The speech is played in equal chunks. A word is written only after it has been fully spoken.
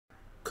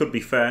Could be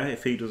fair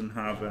if he doesn't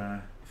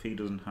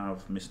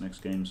have miss next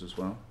games as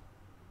well.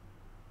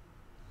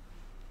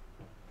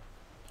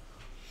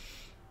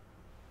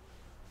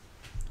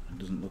 It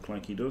doesn't look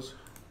like he does.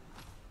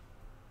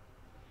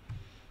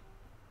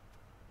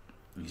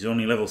 He's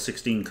only level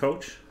 16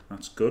 coach.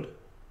 That's good.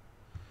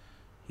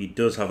 He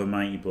does have a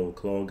Mighty Blow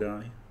Claw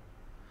guy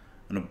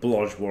and a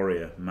Blodge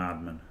Warrior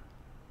Madman.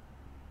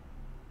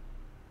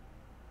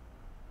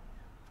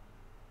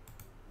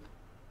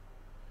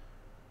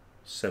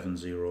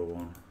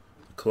 $701.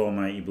 The Claw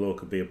Mighty Blow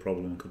could be a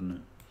problem, couldn't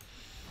it?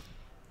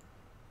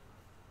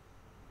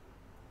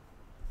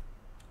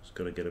 Just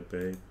got to get a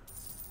bait.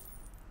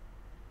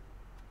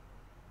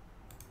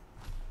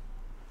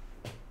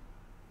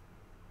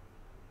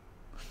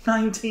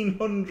 $1,900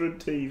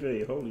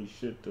 TV. Holy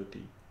shit,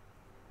 Ducky.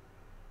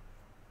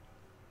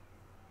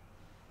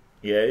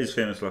 Yeah, it is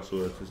famous last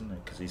words, isn't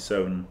it? Because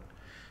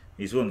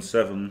he's won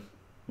 7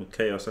 with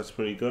Chaos. That's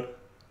pretty good.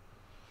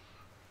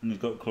 And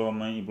he's got Claw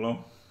Mighty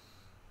Blow.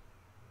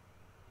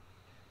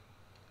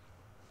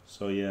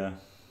 So yeah,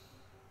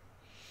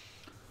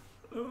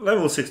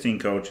 level 16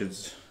 coach.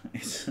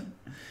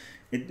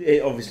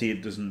 It obviously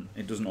it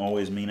doesn't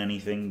always mean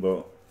anything,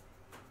 but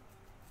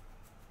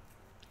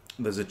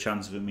there's a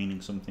chance of it meaning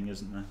something,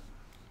 isn't there?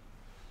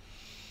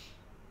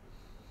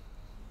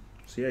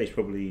 So yeah, he's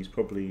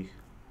probably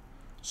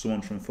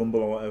someone from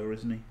Fumble or whatever,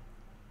 isn't he?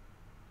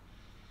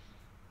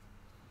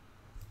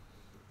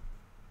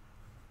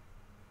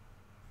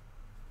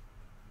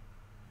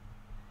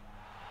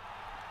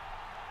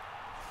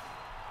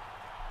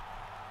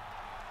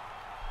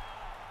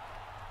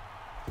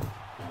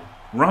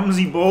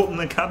 Ramsey Bolton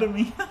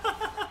Academy.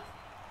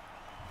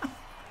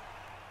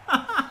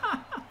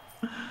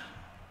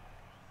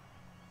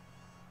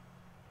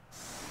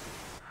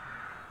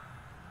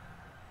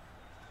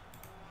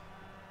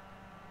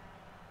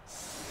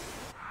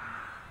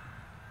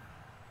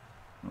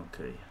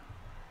 Okay.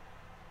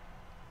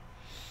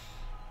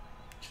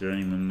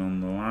 Journeyman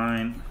on the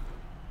line.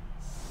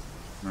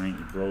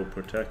 90 blow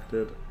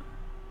protected.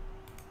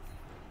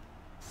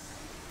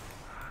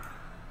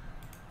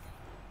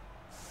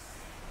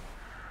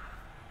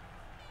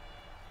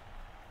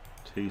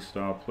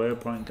 T-star player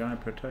point guy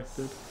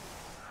protected.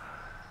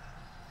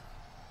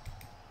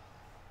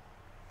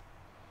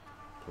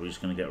 Probably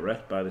just going to get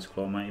wrecked by this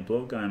Claw Mighty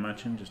Blow guy, I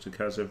imagine, just to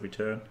cast every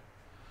turn.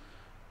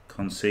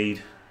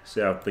 Concede.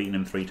 See, I've beaten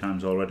him 3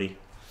 times already.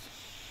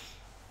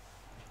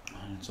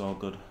 It's all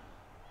good.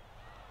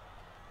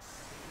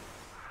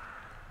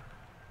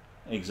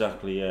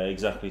 Exactly, yeah,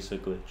 exactly, Sir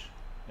Glitch.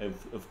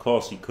 Of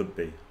course he could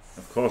be.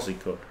 Of course he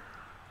could.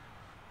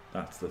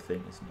 That's the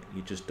thing, isn't it?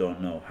 You just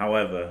don't know.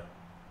 However,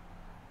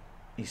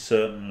 he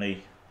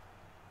certainly,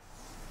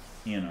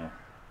 you know,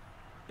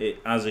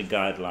 as a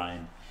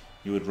guideline,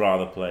 you would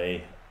rather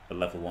play a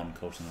level 1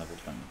 coach than level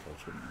 20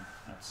 coach, wouldn't you?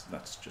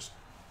 That's just...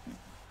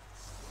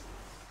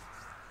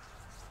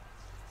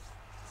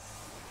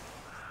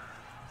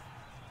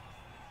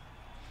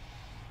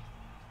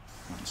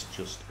 That's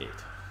just it.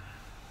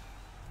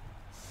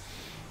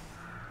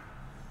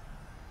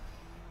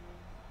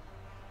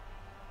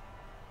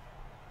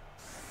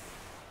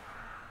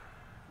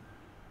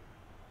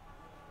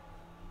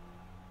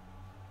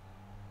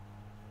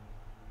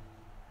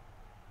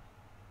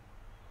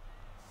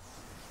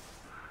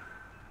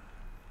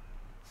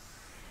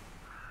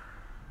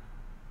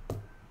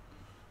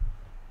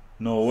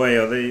 No way.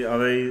 Are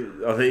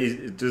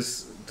they?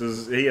 Does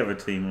he have a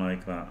team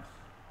like that?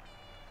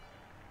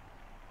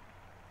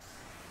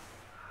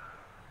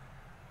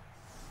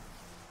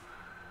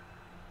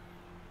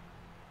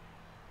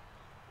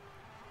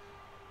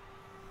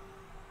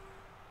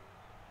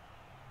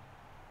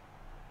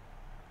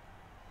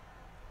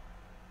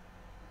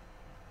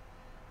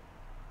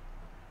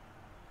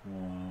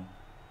 Wow.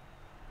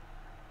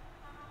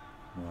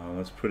 Wow,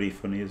 that's pretty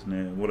funny, isn't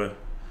it? What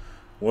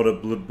a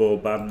Blood Bowl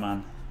bad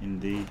man,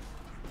 indeed.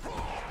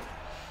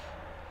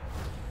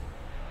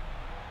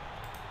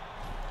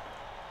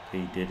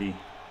 P. Diddy.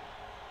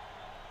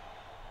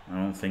 I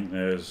don't think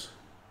there's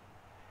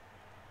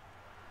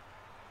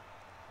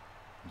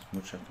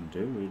much I can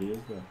do, really, is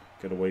there?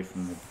 Get away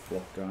from the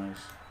block guys.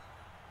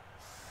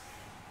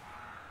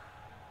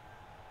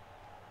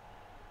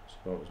 It's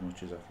about as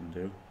much as I can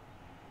do.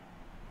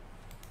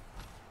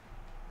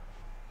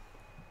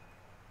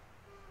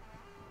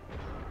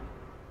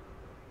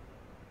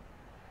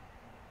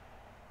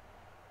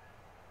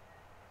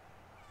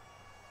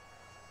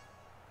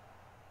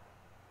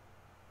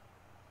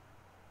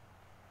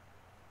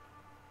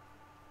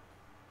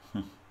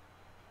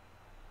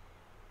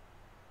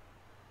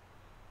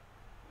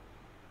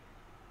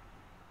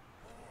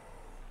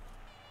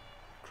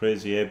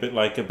 Crazy, yeah? a bit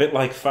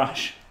like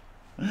Fash,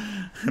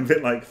 a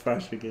bit like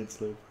Fash against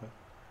Lupa.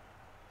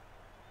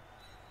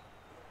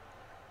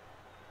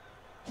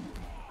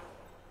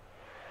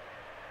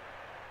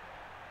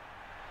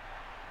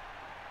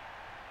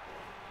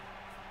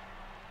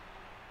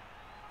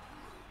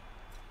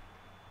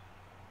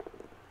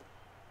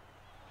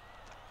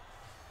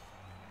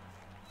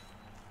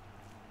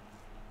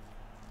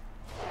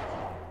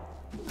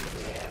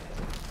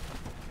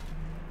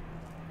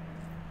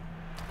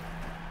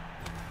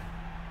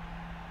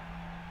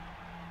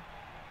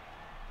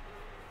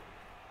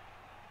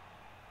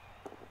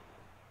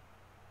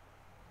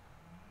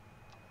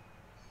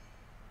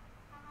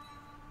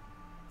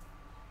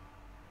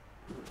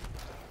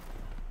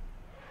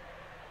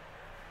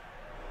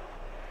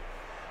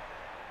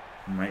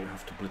 Might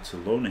have to blitz a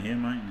loner here,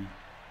 mightn't he?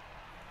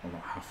 Well,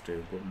 not have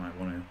to, but might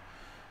want to.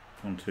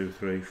 1, 2,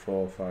 3,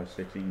 4, 5,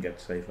 6. He can get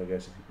safe, I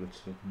guess, if he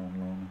blitzes a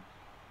non-loner.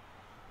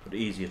 But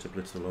easier to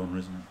blitz a loner,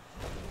 isn't it?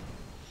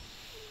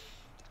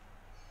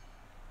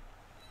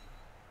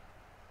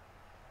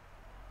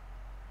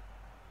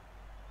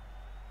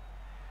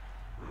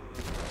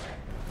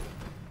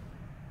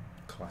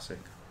 Classic.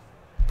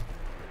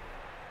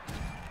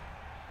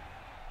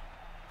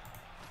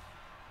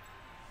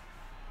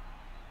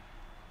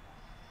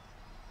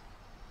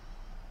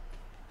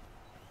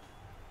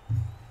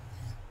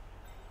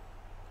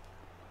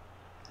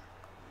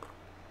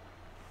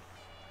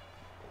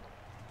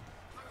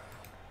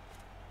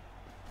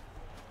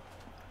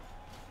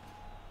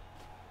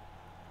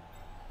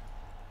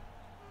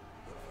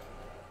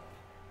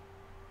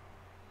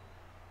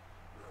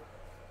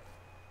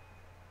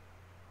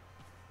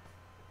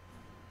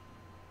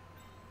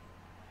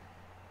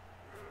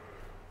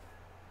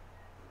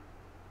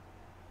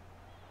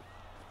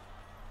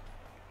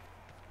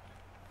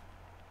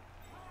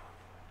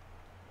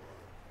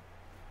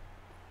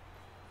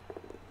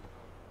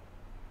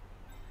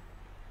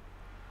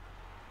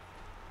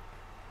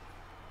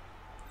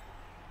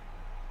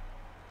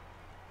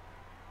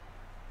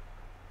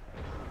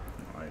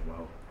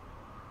 Well,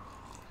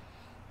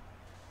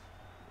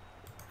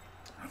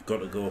 I've got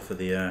to go for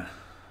the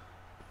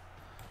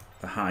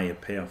higher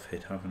payoff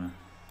hit, haven't I?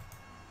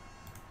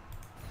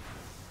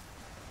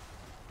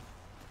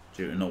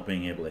 Due to not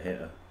being able to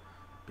hit a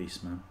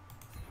Beastman.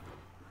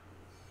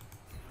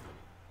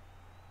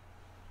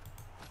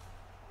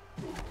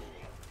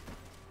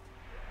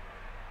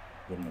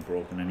 Wouldn't have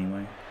broken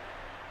anyway.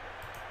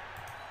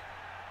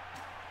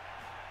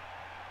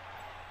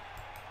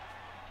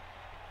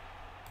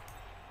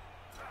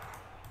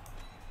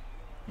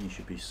 He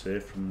should be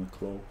safe from the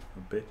claw a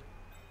bit.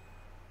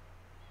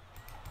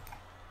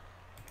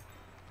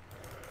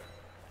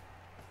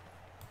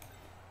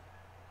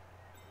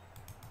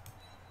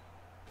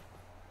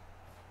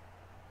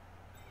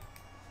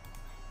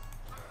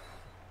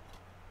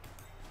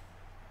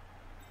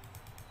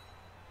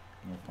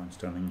 No point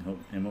standing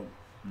him up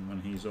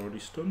when he's already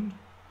stunned.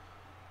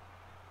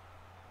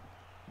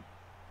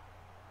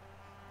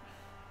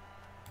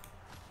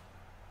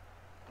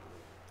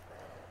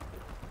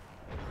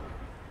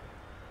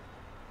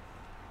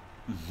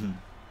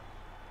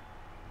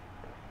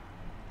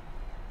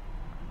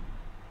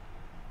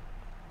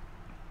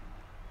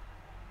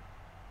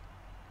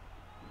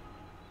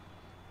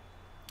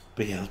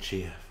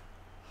 BLGF.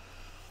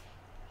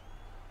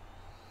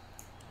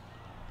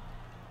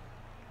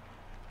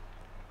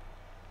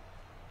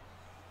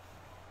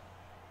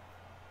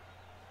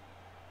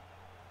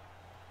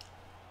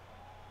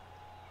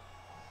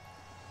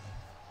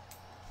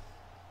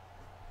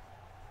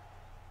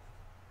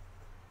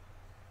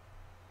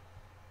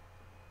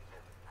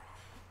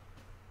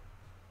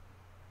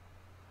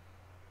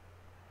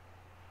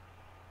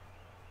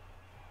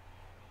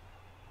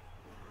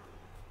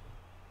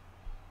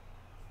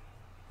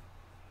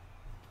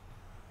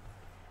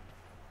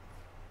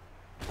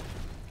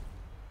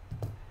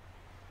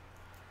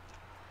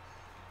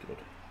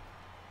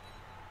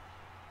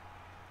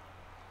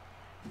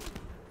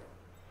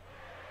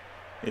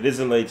 It is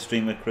a late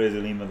stream with Crazy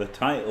Lima. The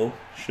title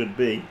should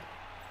be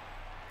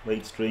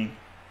late stream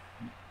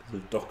because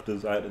of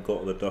doctors. I had to go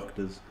to the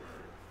doctors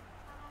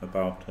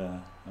about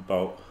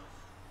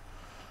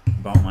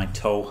my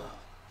toe.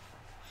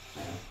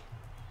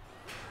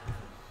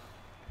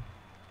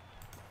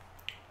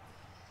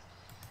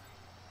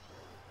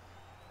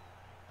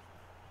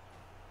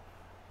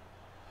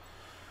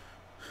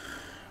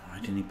 Why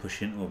didn't he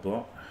push into a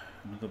block?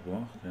 Another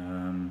block.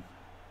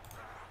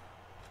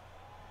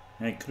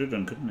 Yeah, he could have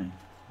done, couldn't he?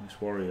 This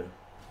warrior.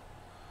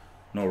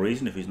 No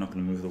reason if he's not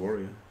going to move the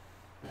warrior.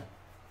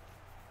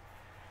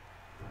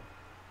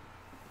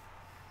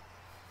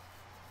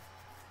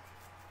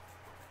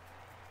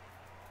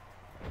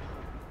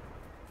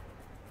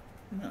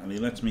 Well, he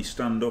lets me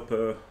stand up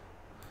a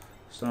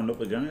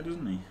guy,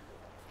 doesn't he?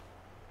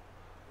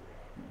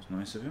 That was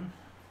nice of him.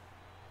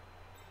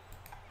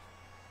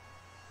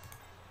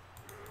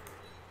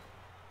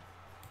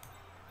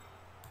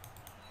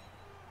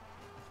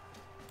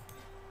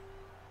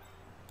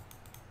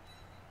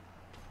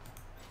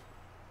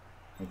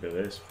 Look at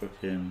this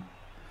fucking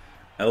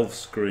elf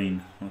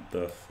screen. What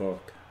the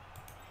fuck?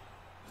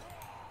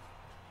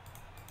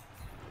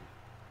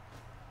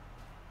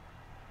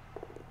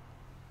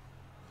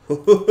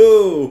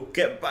 Ho-ho-ho!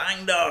 Get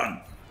banged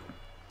on!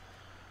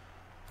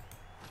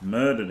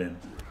 Murdered him.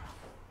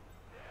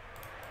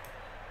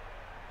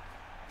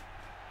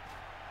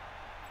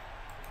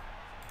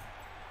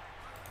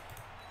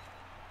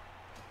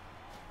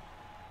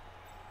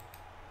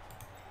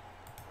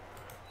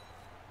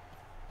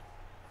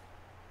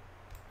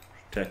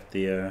 Protect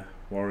the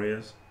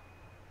warriors.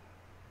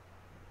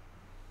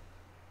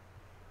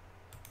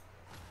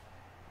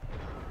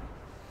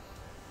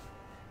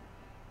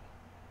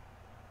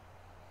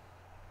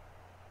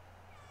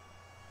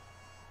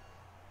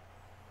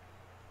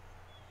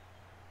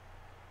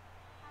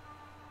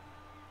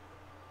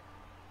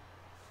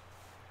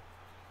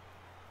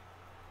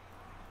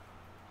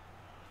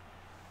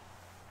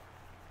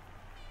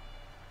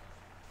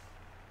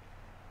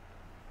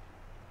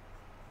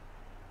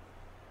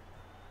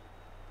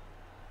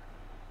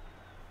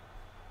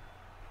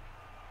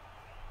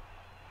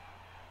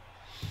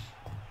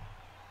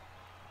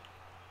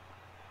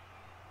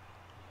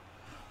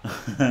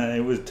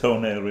 It was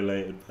toenail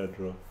related,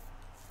 Pedro.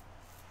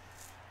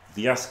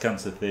 The ass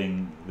cancer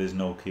thing, there's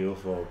no cure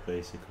for,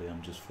 basically.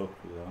 I'm just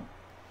fucked with that,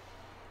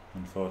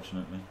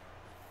 unfortunately.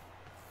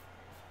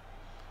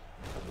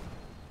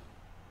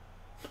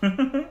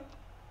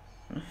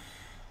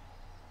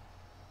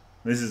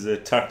 This is a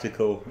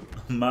tactical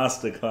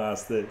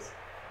masterclass, this.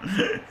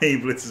 He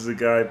blitzes a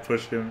guy,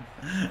 push him.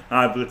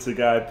 I blitz a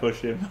guy,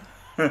 push him.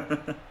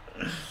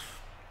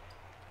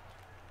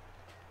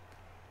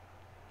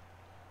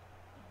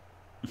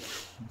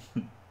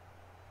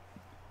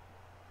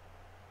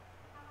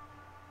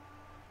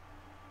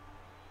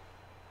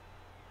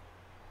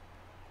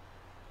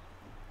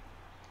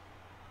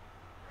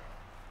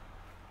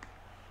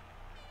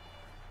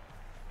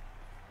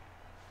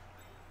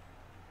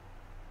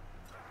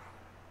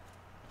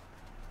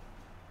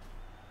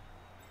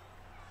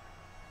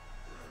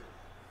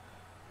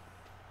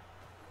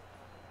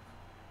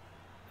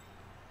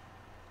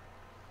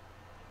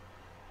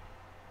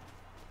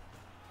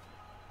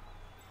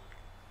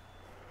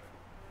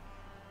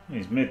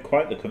 He's made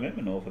quite the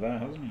commitment over there,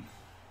 hasn't he?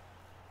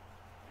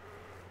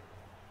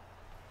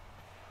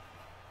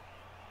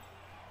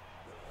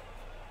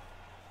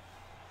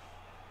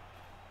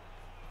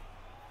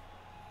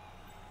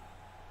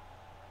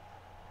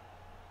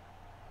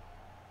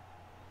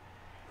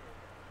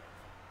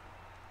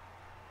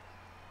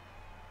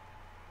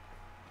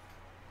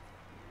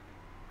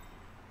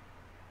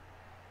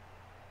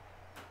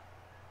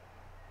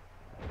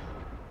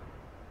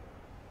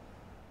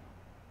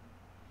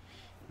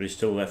 But he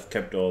still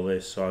kept all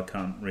this, so I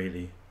can't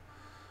really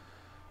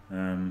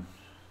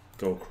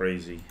go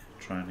crazy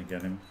trying to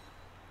get him.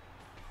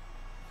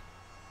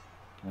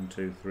 1,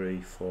 2, 3,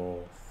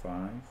 4,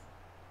 5.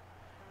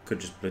 Could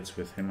just blitz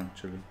with him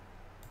actually.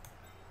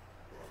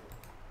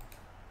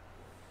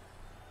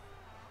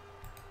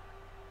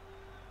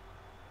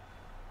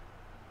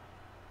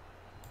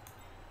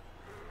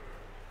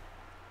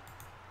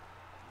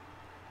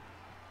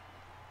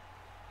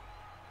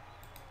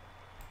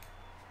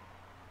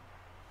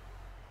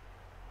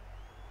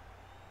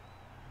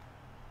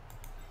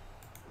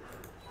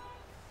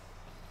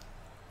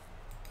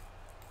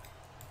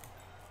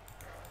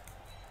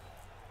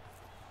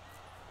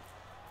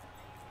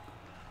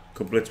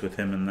 Could blitz with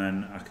him and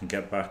then I can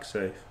get back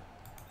safe.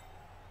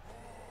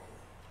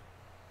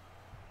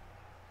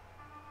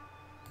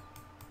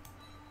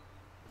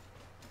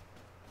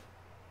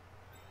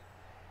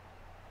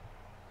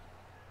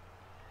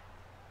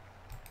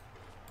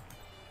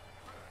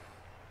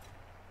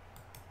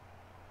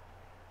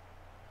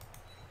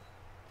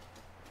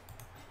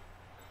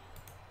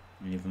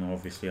 Even though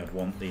obviously I'd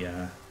want the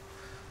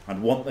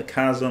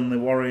Kaz on the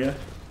warrior.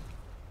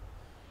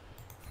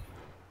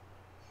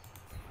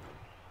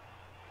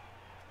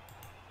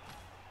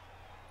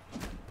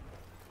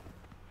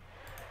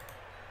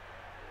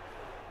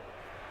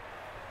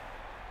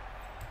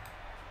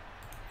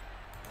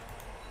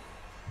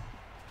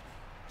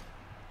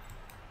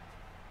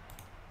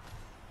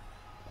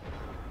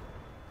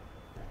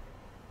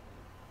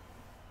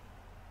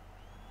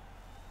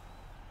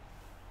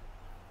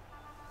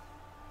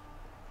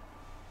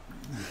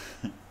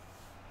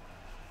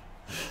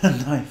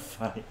 Knife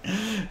fight.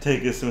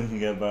 Take a swing and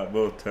get back,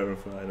 both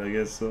terrified, I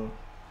guess so.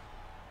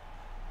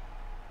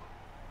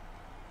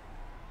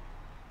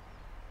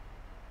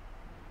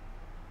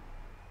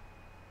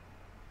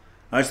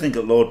 I just think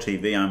at low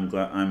TV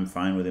I'm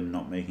fine with him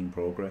not making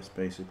progress,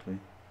 basically.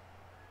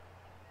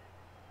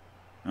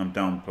 I'm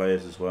down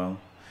players as well.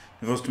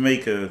 If I was to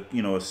make a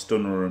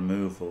stunner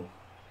removal,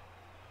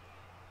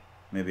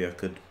 maybe I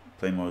could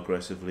play more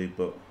aggressively,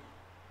 but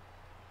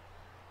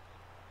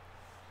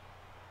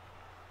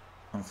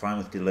I'm fine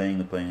with delaying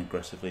the playing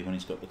aggressively when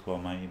he's got the claw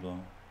mighty blow.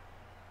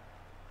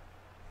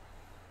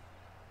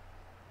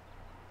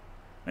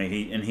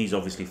 And he's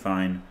obviously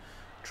fine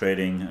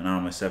trading an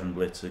armor 7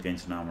 blitz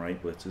against an armor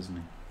 8 blitz, isn't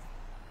he?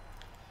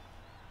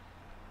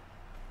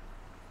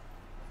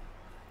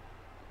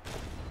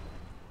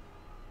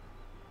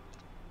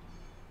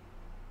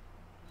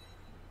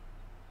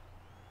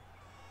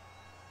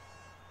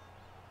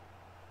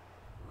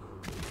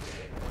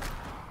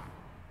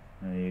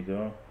 There you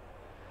go.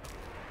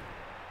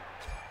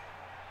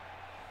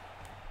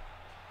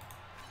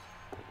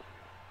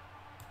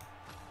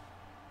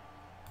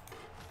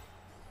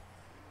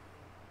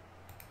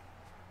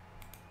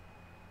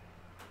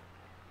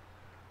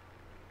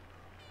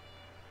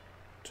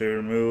 Two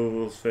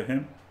removals for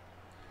him.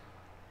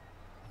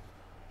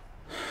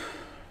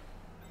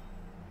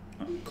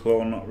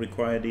 Claw not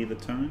required either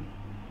time.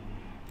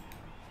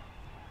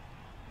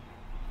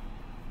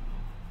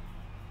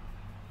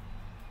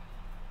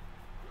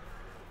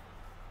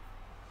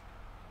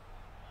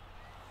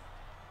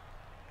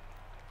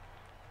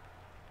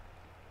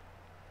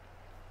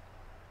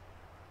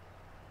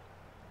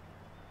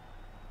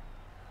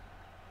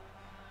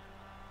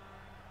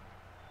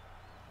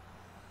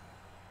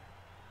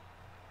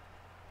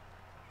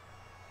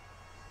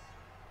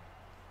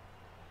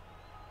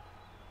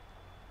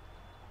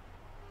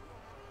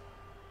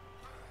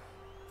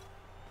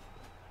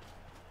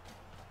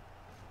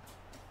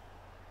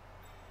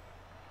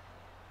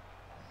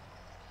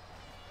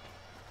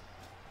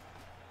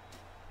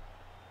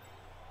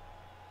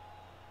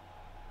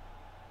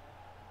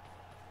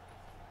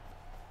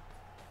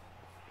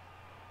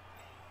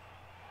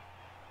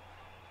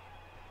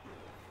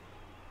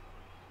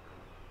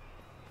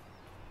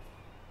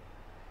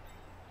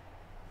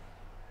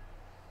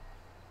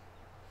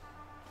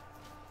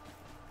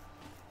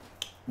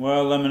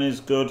 Well, lemon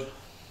is good.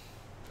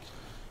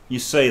 You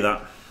say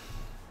that.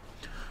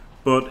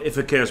 But if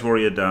a Chaos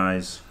Warrior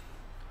dies,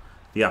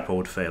 the apple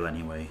would fail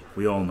anyway.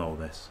 We all know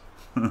this.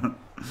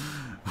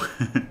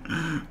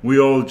 We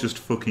all just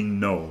fucking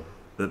know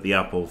that the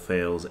apple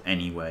fails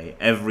anyway.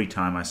 Every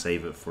time I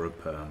save it for a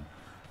perm,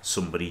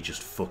 somebody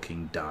just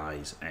fucking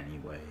dies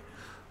anyway.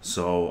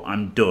 So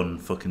I'm done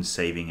fucking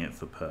saving it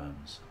for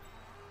perms.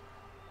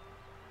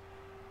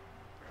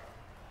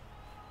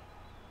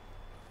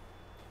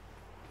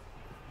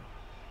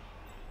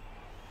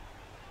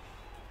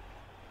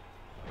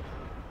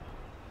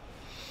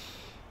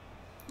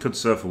 Could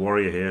surf a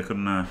warrior here,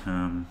 couldn't I?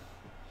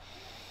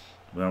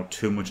 Without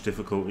too much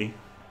difficulty.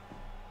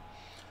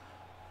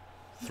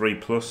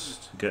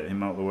 3+ to get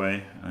him out of the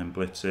way, and then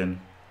blitz in.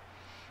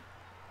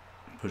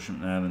 Push him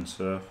there, then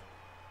surf.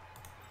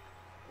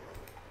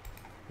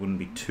 Wouldn't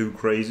be too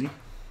crazy.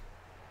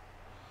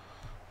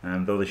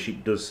 And though the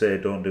sheep does say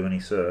don't do any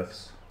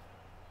surfs,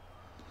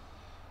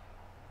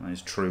 that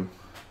is true.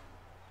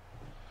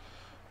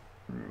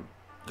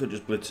 Could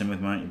just blitz him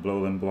with Mighty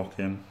Blow, then block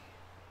him.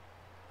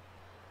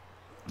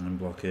 And then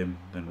block him,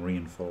 then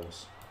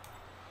reinforce.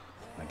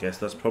 I guess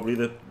that's probably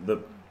the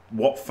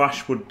what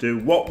Fash would do.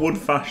 What would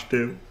Fash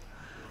do?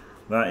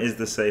 That is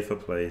the safer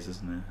plays,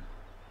 isn't it?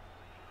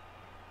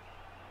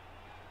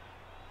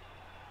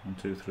 1,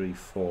 2, 3,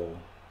 4,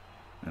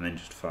 and then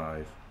just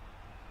 5,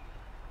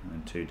 and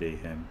then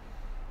 2D him,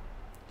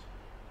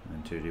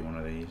 and then 2D one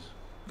of these.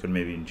 Could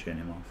maybe even chain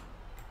him off.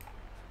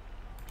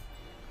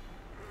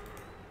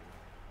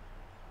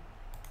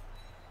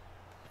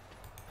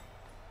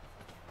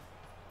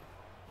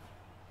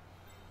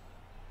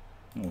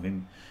 Oh,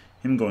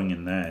 him going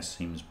in there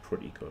seems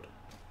pretty good.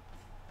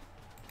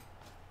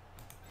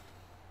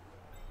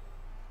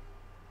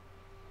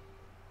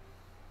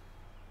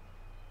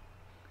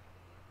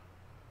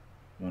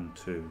 One,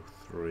 2,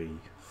 3,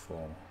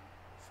 4,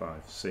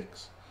 5, 6.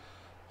 So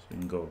we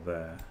can go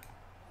there.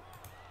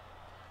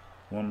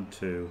 1,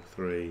 2,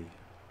 3,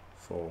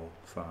 4,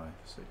 5,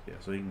 6. Yeah,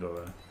 so you can go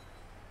there.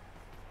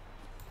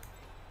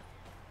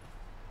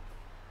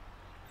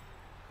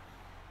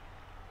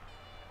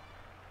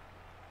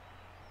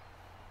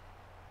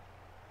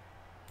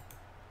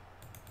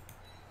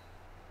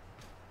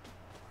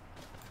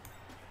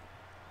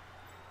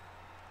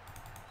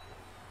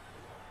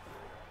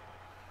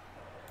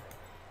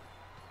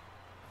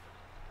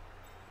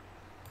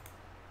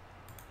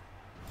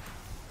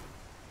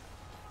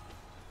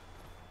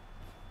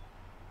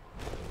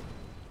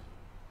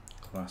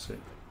 Classic.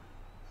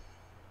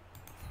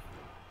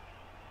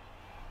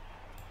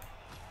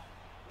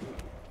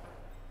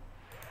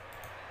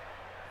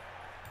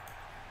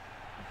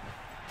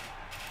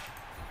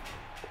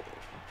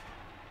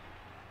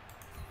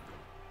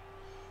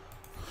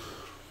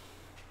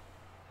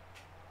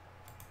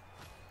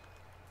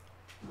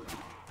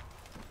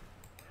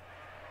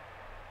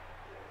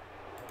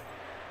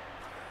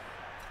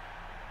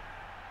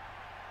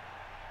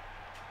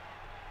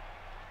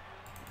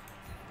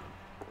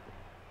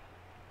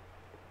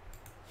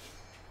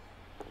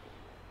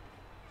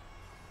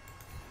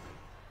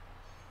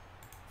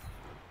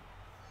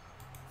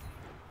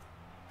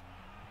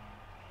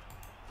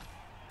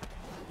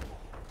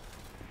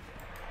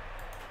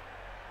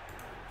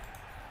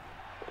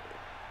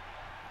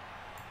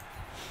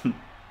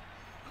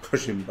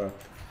 Push him back.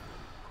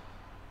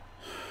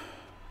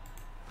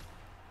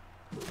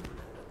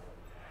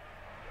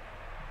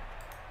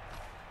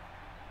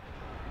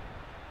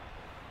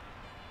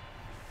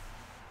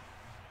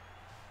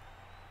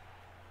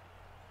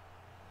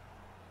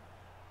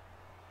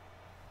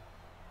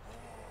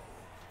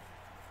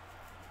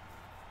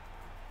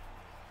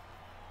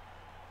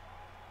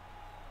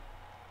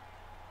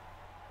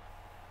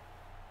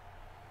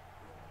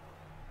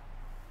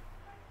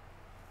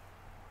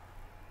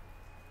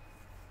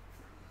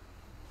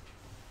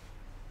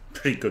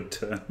 Pretty good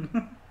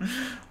turn.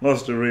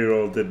 Lost a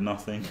reroll, did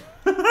nothing.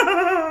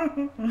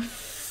 Oh,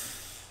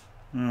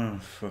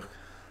 fuck.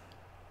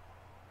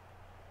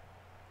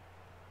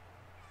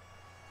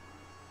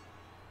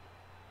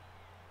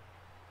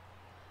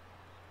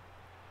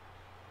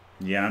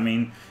 Yeah, I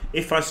mean,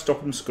 if I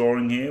stop him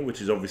scoring here,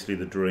 which is obviously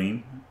the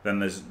dream,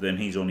 then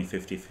he's only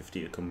 50-50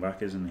 to come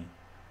back, isn't he?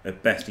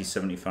 At best he's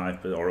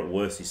 75%, or at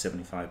worst he's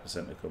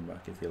 75% to come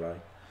back, if you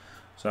like.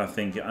 So I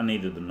think I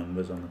needed the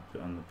numbers on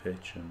the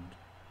pitch, and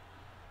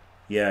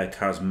yeah,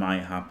 Kaz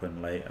might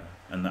happen later,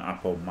 and the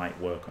apple might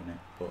work on it,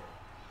 but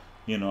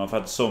you know, I've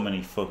had so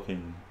many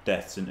fucking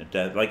deaths into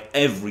death, like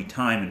every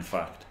time, in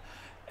fact,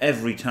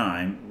 every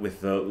time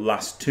with the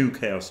last two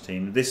Chaos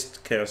teams, this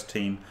Chaos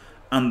team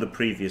and the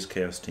previous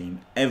Chaos team,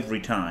 every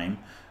time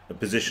a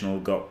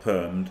positional got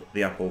permed,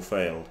 the apple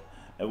failed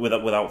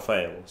without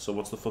fail. So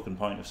what's the fucking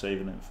point of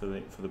saving it for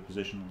the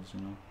positionals? You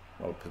know,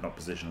 well, not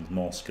positionals,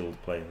 more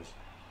skilled players.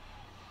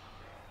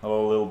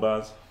 Hello, Lil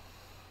Baz.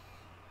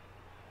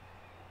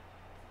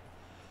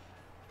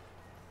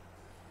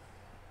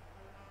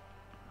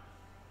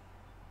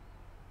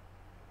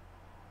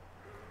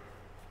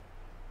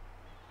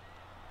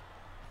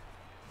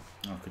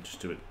 I could just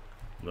do it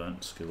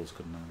Learnt skills,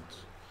 couldn't I?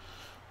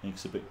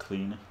 Makes it a bit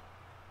cleaner.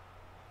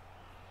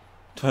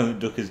 Toilet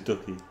duck is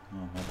ducky.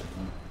 Oh, I don't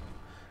know.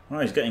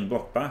 Right, he's getting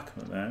blocked back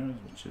there,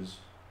 which is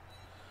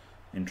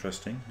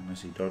interesting,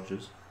 unless he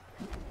dodges.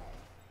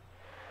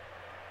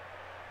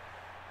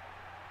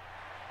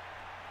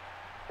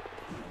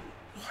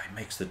 Oh, he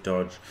makes the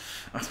dodge.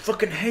 I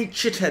fucking hate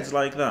shitheads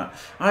like that.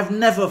 I've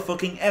never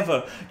fucking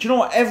ever... Do you know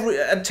what?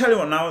 I tell you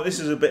what now, this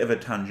is a bit of a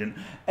tangent.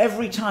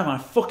 Every time I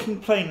fucking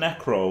play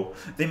Necro,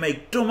 they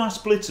make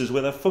dumbass blitzers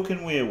where they're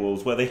fucking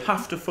werewolves, where they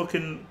have to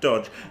fucking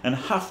dodge, and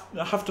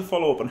have to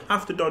follow up, and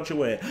have to dodge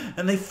away,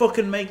 and they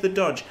fucking make the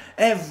dodge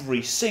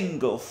every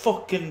single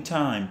fucking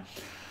time.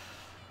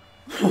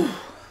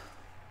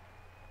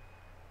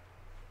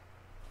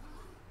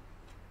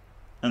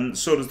 And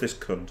so does this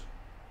cunt.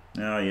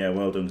 Oh yeah,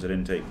 well done, 'cause I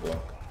didn't take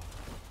block.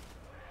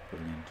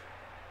 Brilliant.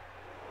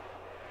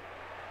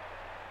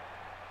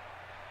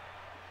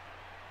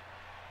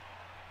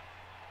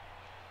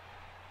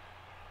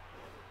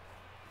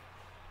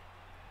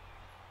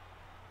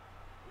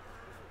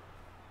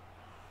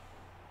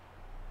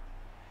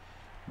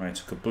 Right,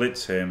 so I could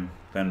blitz him,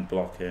 then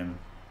block him,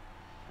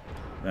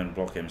 then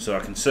block him. So I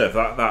can surf.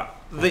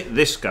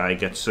 This guy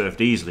gets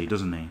surfed easily,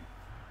 doesn't he?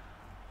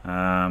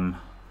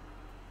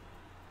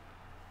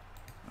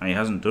 He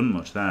hasn't done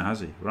much there, has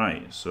he?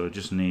 Right, so I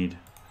just need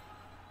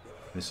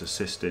this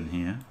assist in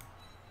here.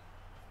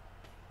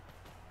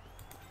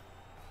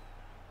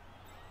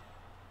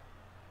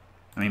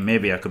 I mean,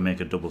 maybe I could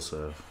make a double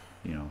serve,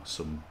 you know,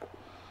 some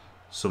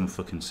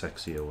fucking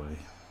sexier way.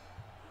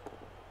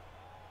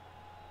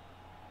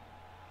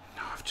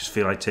 I just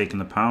feel like taking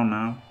the pound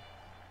now.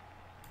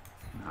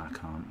 No, I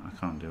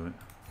can't do it.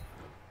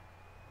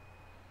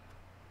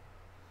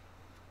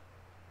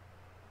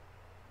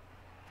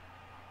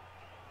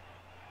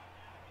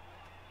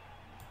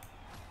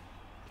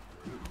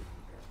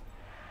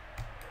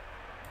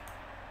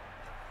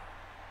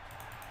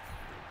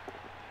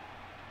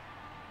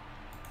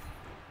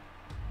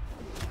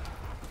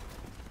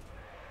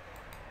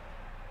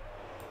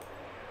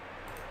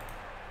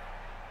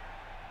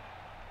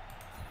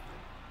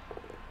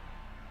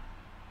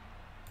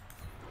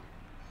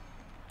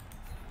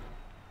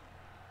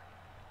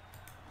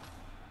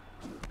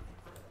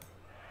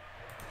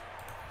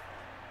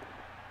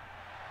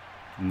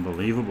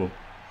 Unbelievable.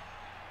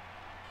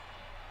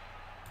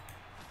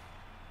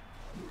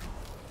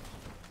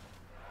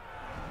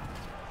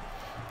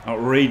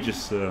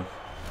 Outrageous, sir.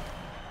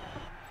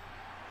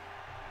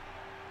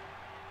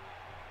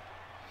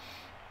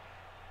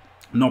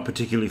 Not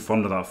particularly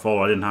fond of that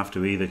follow. I didn't have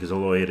to either, because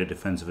although he had a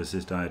defensive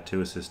assist, I had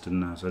 2 assists,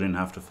 didn't I? So I didn't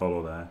have to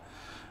follow there.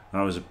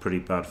 That was a pretty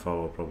bad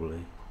follow,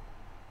 probably.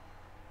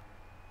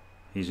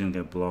 He's going to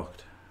get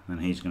blocked, and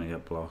then he's going to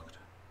get blocked.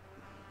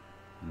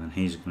 And then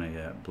he's going to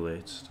get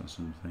blitzed or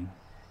something.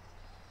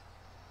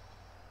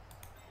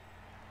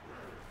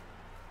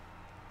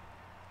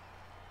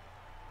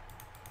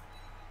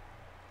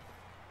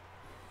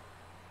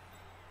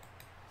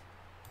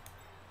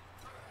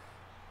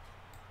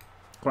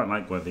 Quite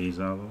like where these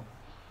are though.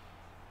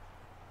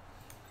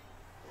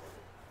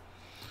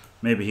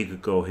 Maybe he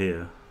could go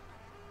here.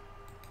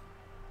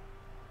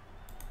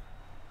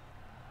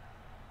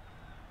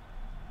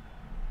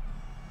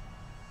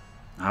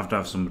 I have to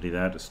have somebody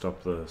there to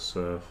stop the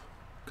surf,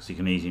 because he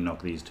can easily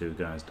knock these 2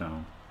 guys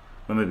down.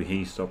 But maybe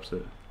he stops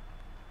it.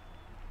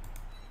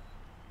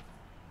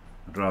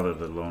 I'd rather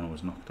the loner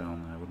was knocked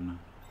down there, wouldn't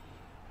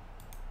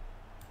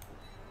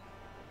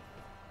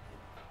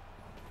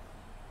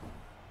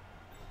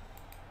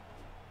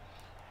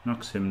I?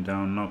 Knocks him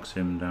down, knocks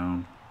him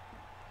down.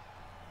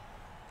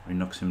 He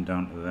knocks him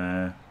down to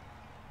there.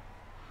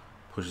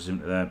 Pushes him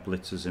to there,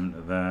 blitzes him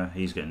to there.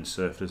 He's getting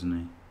surfed, isn't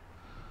he?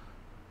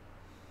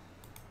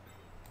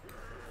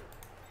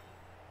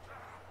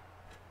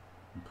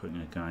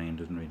 Putting a guy in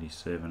doesn't really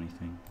save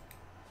anything.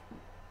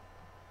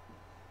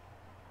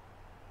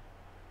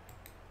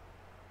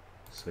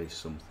 Save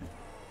something.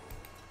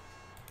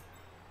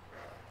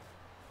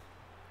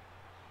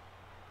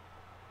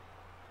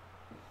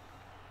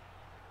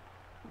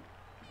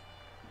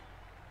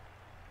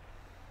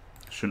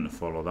 Shouldn't have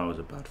followed, that was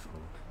a bad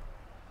follow.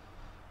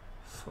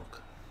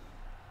 Fuck.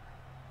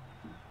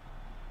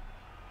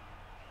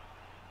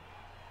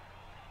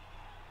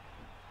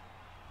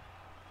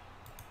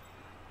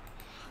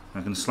 I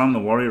can slam the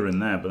warrior in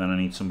there, but then I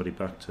need somebody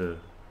back to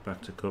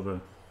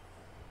cover.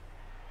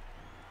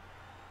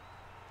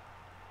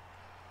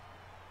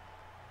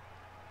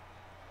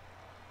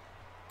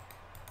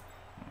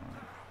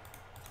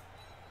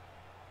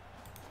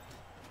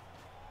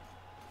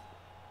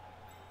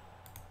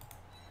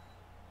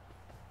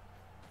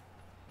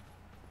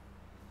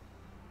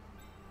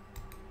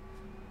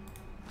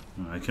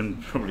 I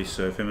can probably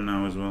surf him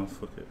now as well,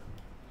 fuck it.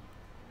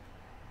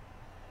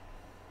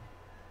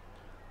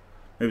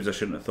 Maybe I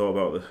shouldn't have thought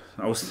about this.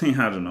 I was thinking,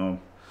 I don't know.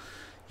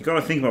 You got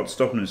to think about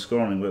stopping and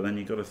scoring, but then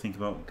you got to think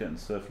about getting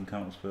surf and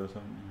counters first,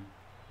 haven't you?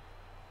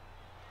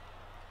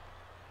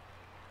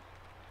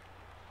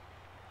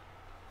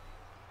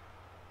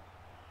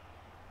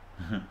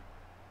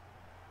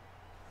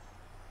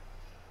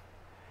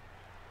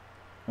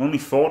 Only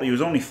 40. He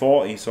was only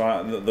 40.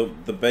 So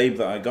the babe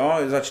that I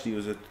got is actually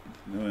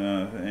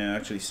yeah,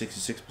 actually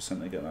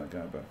 66% to get that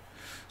guy back.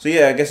 So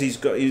yeah, I guess he's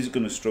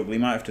going to struggle. He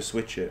might have to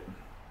switch it.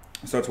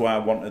 So that's why I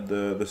wanted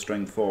the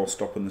strength 4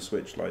 stopping the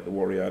switch like the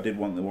warrior. I did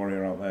want the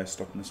warrior out there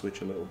stopping the switch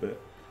a little bit.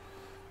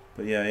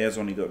 But yeah, he has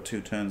only got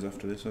 2 turns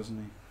after this, hasn't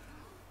he?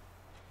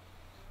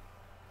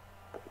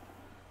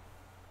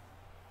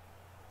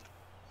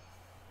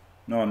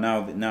 No,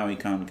 now he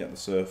can't get the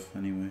surf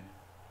anyway.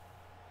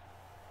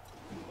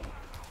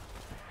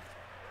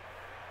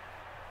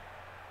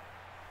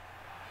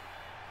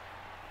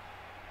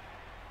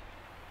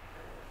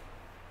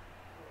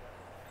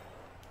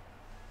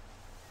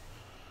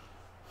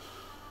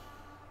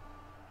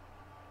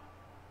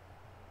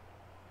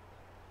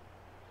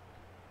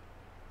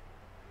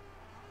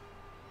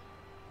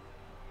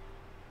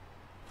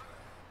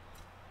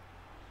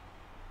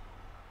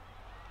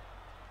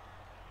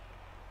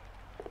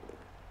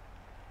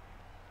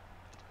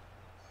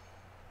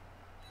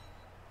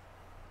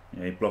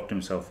 Yeah, he blocked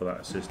himself for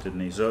that assist, didn't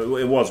he? So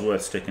it was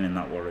worth sticking in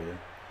that warrior.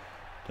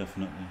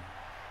 Definitely.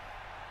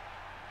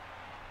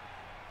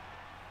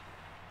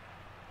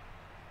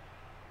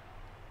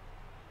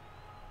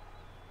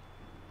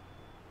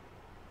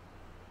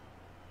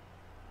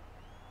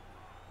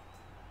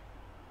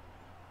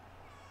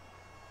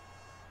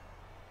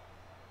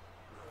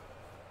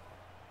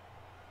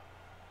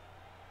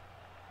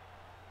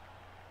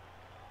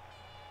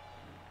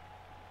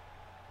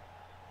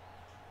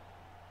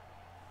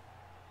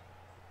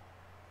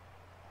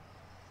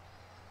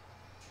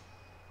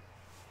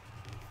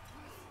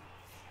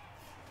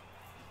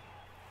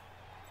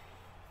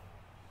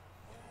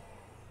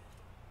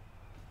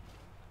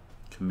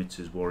 Commits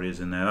his warriors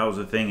in there. That was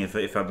the thing. If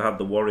I'd had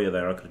the warrior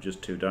there, I could have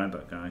just 2-died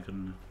that guy,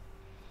 couldn't I?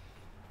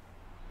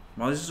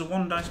 Well, this is a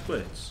 1-dice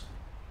blitz.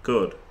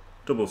 Good.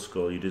 Double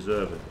score. You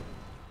deserve it.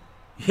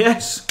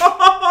 Yes.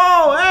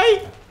 Oh,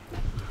 hey.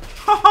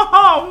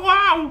 Oh,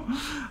 wow.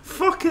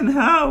 Fucking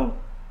hell.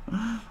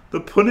 The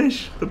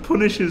punish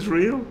is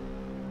real.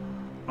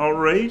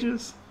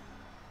 Outrageous.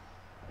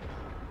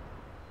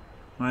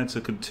 Right,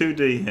 so could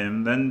 2D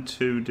him, then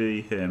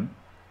 2D him,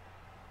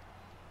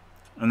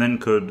 and then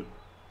could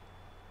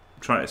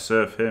try to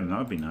surf him. That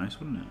would be nice,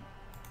 wouldn't it?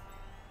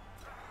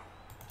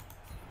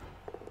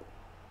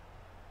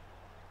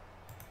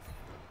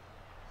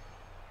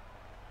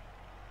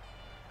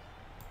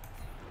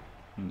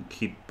 And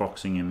keep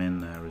boxing him in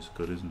there is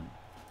good, isn't it?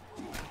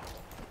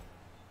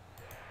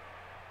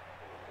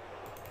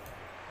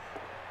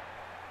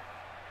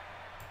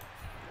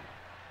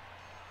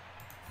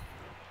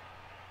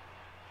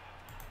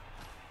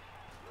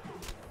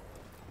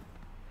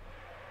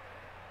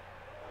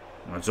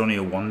 Well, it's only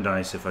a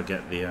 1-dice if I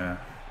get the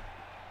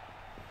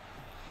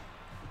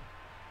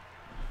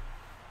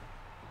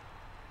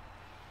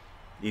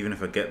even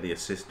if I get the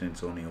assist,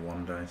 it's only a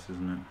 1-dice,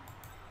 isn't it?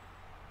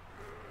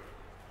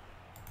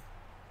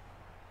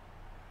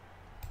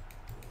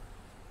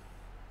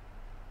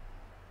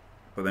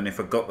 But then if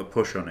I got the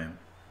push on him,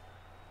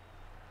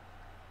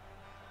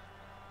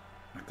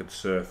 I could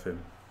surf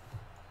him.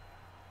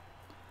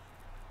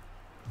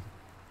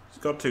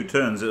 He's got 2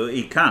 turns.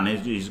 He can.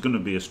 He's going to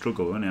be a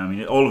struggle, isn't he? I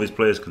mean, all of his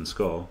players can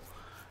score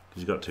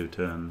because he's got 2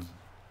 turns.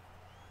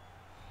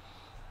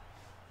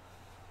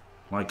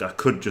 Like, I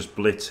could just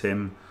blitz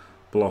him,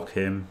 block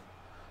him,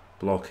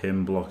 block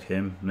him, block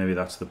him. Maybe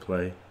that's the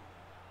play.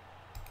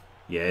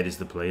 Yeah, it is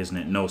the play, isn't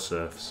it? No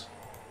surfs.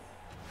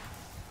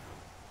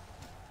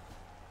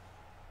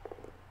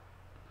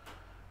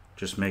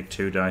 Just make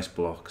 2-dice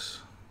blocks.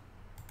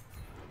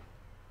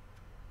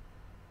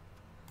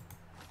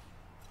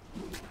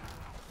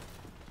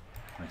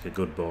 Like a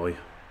good boy.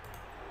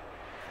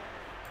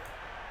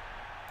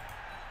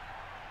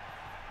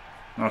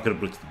 Oh, I could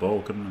have blitzed the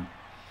ball, couldn't I?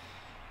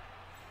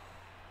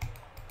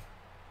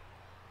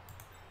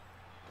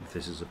 If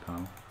this is a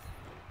pal.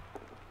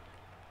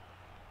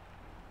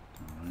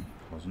 Alright,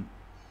 wasn't.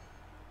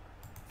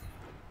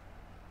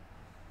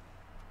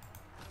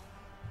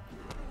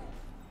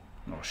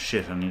 Oh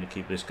shit, I need to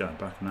keep this guy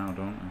back now,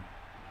 don't I?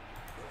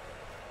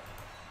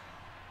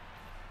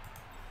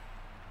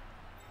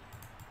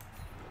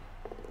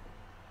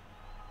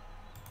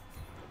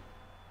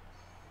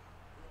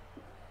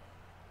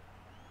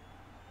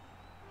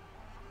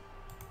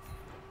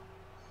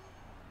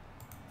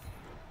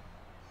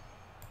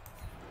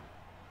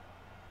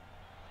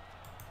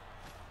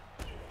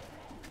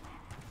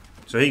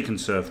 So he can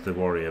surf the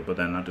warrior, but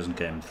then that doesn't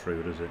get him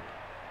through, does it?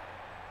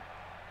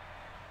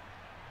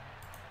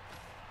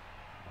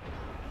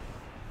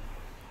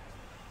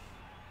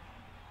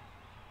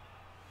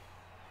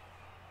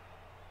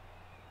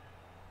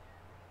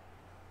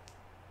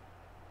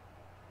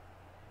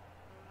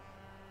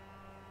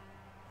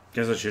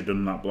 Guess I should have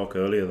done that block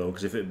earlier though,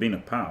 because if it had been a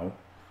POW,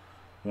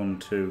 1,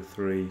 2,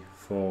 3,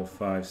 4,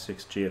 5,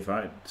 6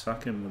 GFI,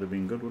 sack him would have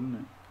been good,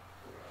 wouldn't it?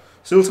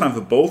 Still time for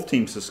both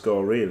teams to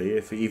score, really.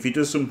 If he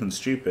does something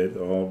stupid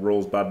or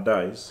rolls bad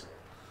dice,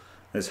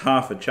 there's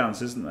half a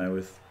chance, isn't there,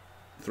 with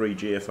 3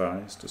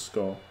 GFIs to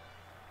score.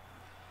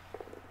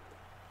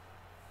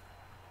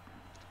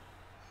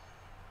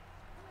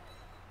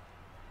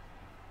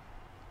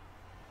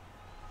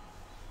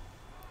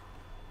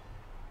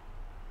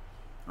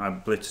 I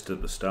blitzed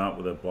at the start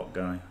with a block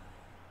guy.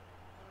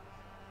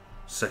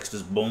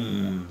 Sextus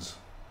Bones.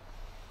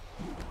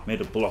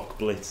 Made a block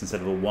blitz instead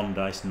of a 1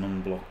 dice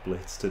non-block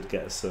blitz to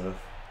get a surf.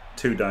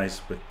 2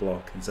 dice with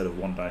block instead of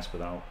 1 dice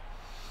without.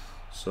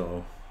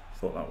 So I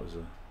thought that was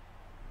a,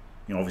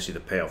 you know, obviously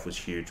the payoff was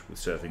huge with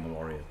surfing a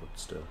warrior, but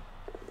still.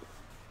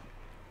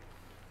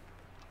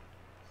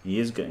 He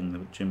is getting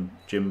the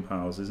gym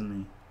powers, isn't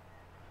he?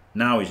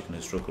 Now he's going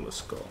to struggle to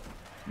score.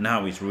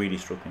 Now he's really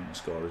struggling to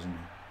score, isn't he?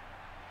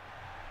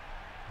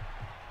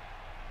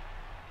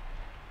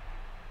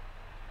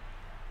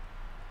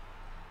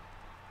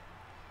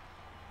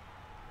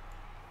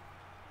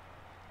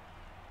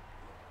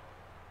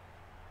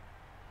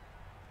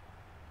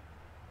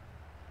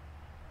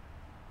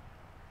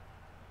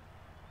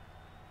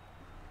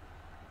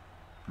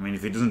 I mean,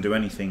 if he doesn't do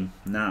anything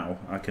now,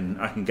 I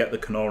can get the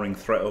Canoring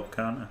threat up,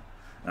 can't I?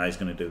 Ah, he's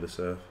going to do the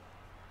surf.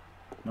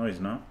 No,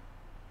 he's not.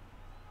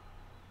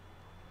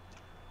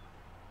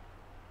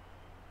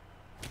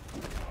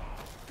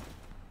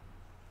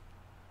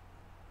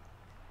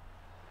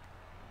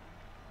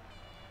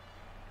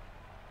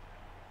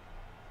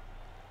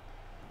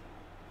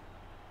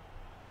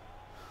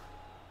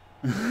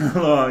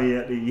 Oh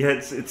yeah,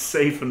 it's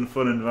safe and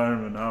fun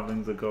environment.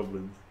 Halflings or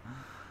goblins.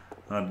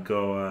 I'd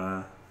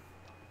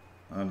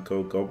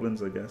go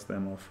goblins, I guess. They're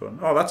more fun.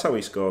 Oh, that's how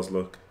he scores.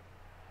 Look,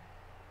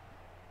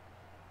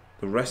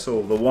 the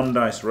wrestle, the 1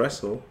 dice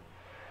wrestle,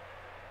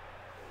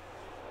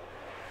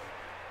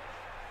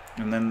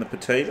 and then the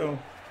potato.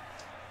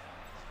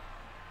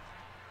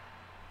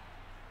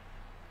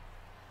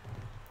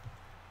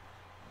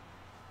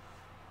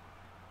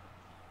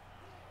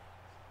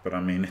 But I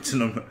mean, it's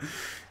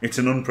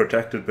an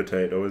unprotected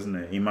potato, isn't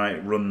it? He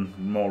might run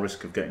more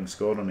risk of getting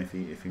scored on if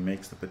he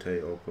makes the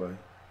potato play.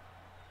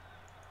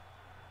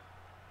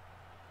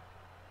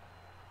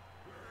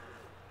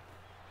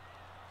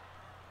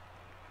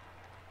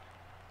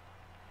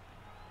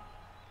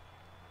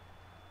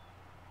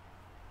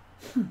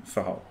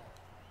 Foul.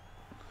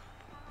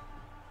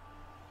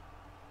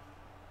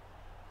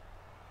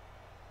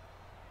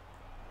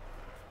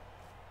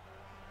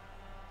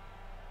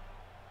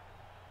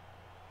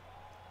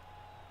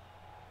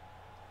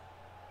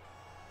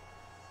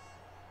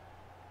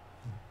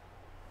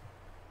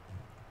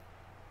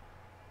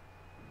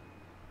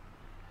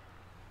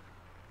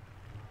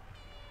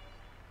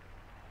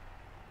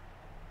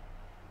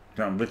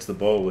 Can't blitz the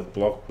ball with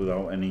block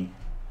without any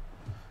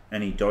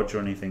dodge or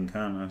anything,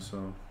 can I?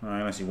 So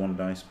unless he 1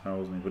 dice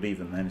powers me, but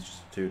even then it's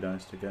just 2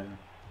 dice to get him.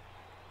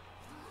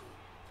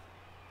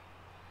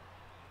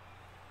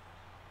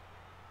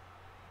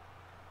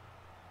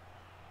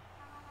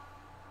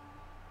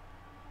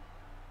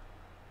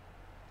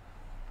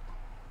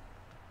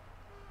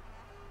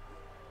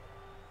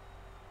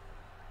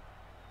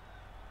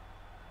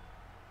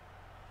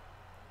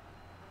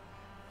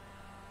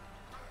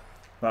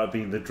 That'd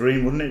be the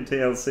dream, wouldn't it?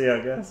 TLC,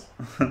 I guess.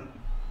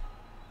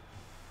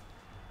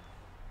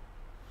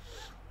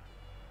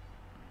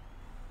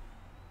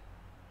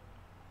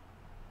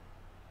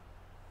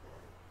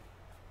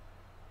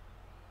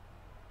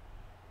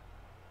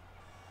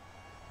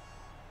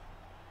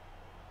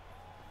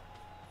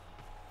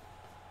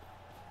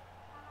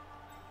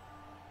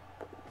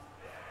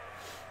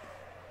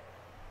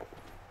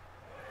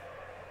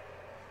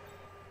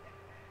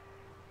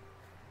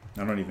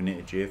 I don't even need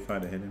a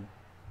GFI to hit him.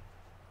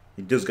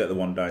 He does get the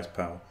 1 dice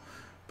power,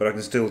 but I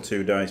can still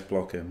 2 dice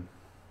block him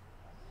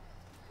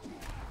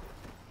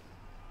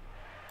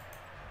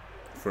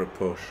for a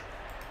push,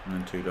 and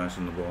then 2 dice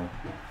on the ball.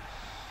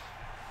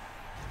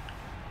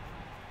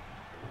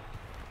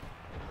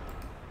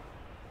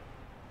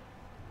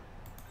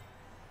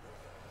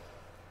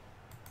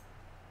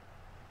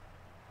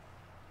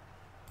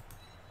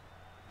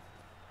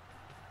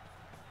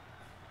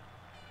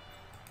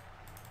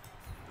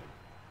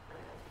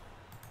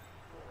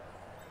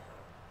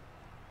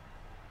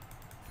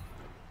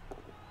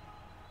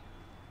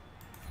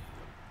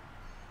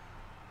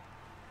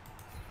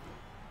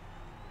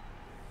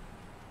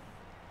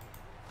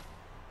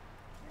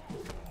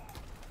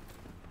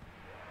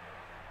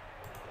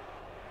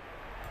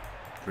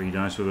 Three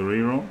dice with a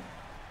reroll.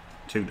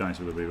 2 dice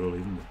with a reroll,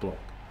 even with block.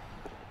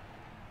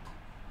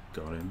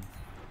 Got him.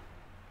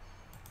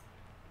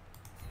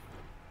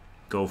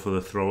 Go for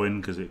the throw in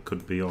because it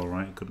could be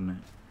alright, couldn't it?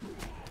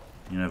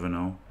 You never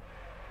know.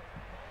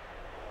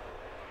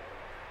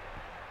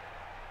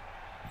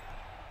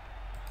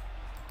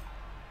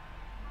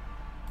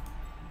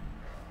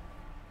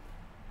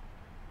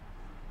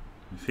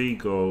 If he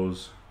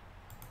goes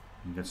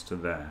and gets to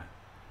there,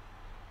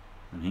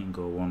 and he can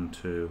go 1,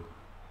 2,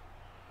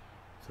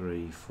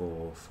 3,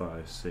 4,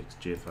 5, 6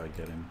 GFI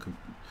get him.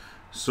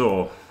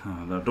 So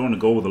I don't want to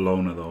go with the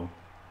loner though,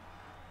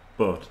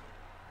 but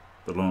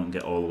the loner can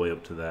get all the way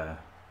up to there,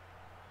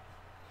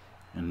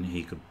 and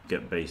he could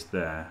get based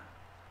there.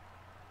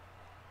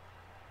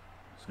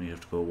 So you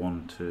have to go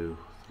 1, 2,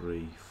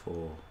 3,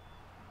 4,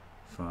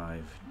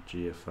 5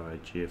 GFI,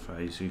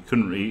 GFI. So you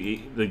couldn't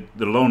really,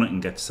 the loner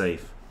can get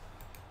safe.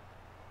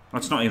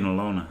 That's not even a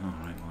loner.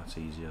 Oh, right, well, that's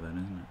easier then,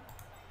 isn't it?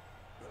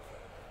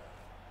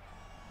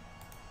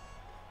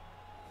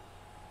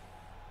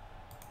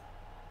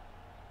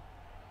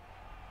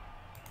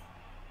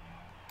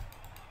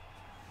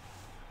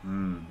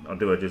 Or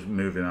do I just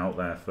move him out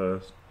there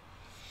first?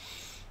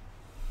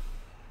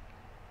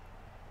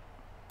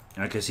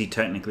 I guess he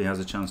technically has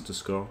a chance to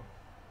score.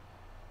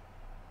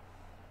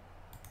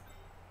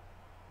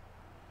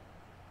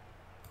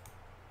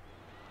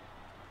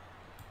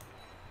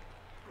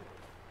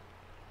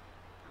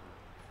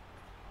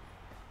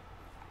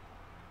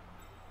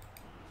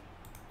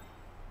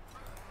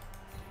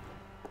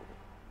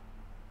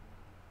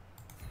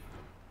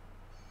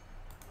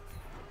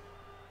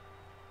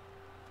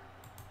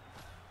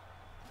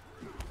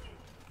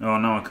 Oh,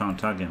 no, I can't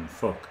tag him.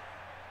 Fuck.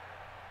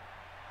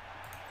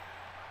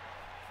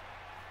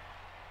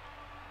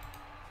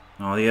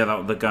 Oh yeah,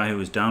 that the guy who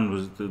was down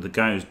was the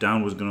guy who's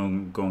down was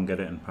gonna go and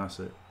get it and pass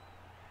it.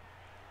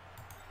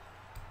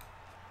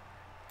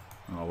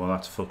 Oh well,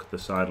 that's fuck the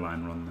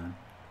sideline run then.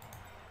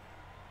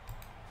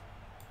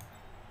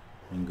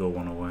 And go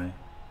one away.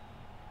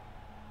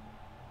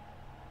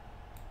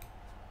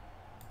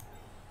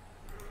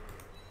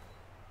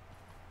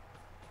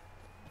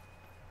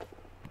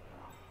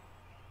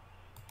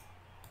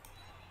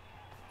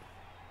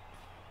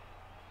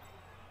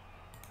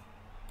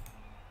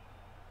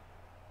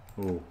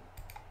 Oh.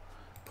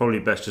 Probably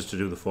best just to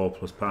do the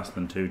 4+ pass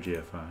than 2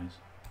 GFIs.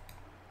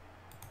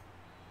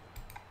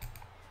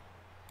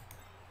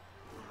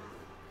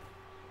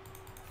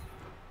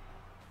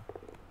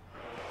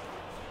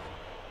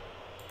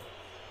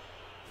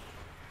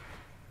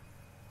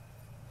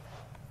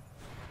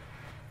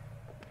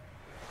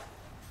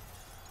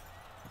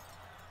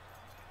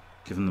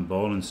 Give him the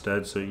ball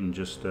instead so you can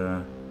just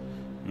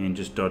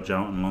dodge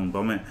out and long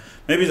bomb it.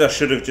 Maybe I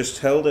should have just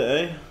held it,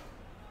 eh?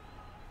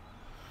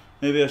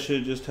 Maybe I should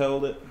have just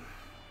held it.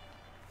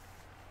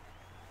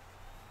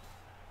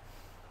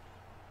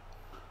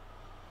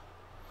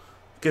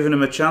 Giving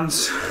him a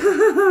chance.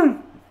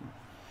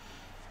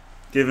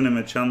 Giving him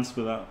a chance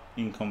with that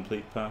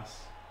incomplete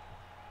pass.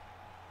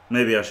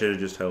 Maybe I should have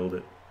just held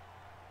it.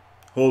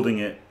 Holding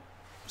it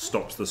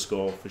stops the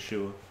score for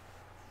sure.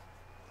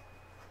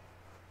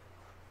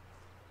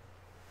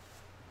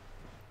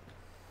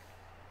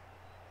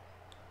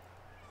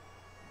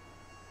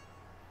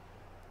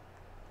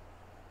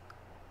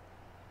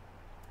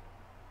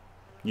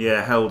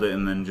 Yeah, held it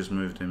and then just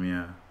moved him,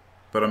 yeah.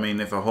 But I mean,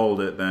 if I hold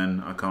it,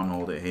 then I can't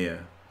hold it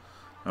here.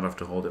 I'd have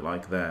to hold it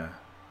like there.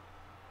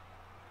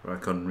 But I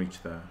couldn't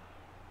reach there.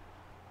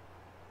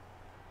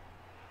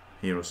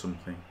 Here or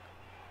something.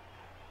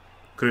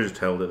 Could have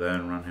just held it there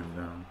and ran him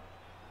down.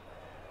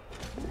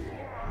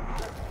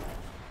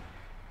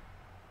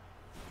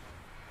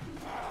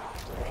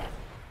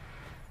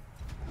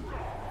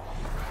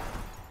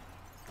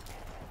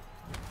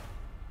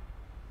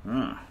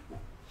 Ah.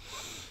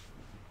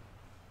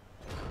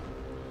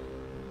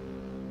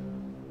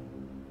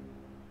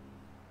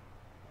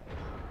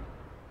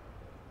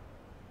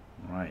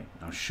 Right,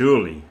 now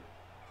surely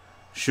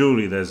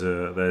there's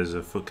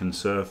a fucking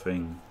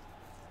surfing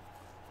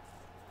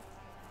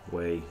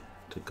way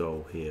to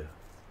go here.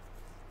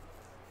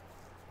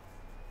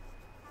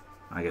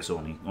 I guess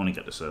only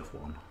get to surf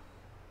one.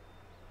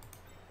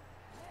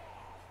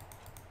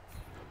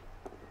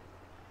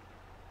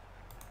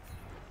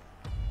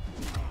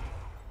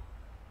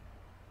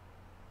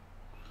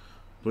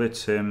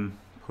 Blitz him,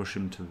 push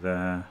him to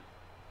there,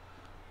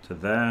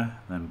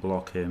 then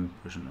block him,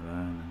 push him to there,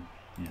 and then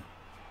yeah.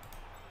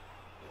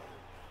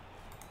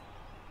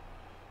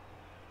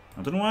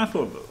 I don't know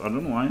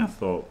why I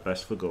thought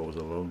best for goal was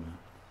alone.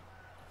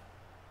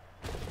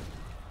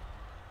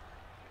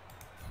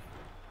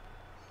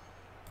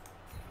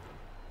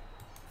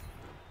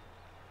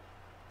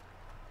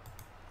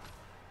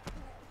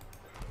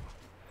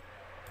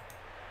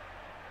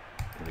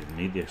 Don't even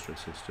need the extra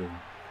assist, do I?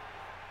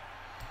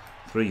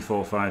 3,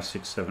 4, 5,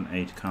 6, 7,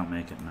 8. Can't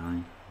make it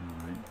 9. All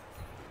right.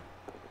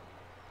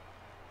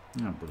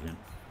 Oh, brilliant.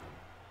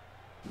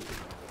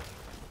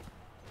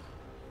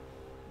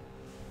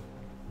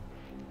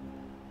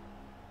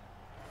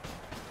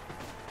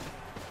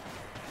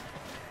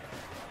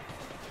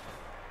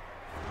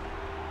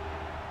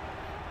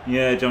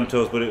 Yeah, John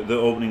Toes, but the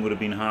opening would have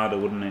been harder,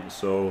 wouldn't it?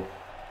 So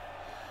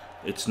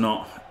it's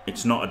not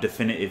a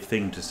definitive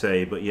thing to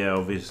say, but yeah,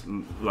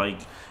 obviously, like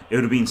it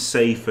would have been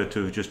safer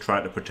to have just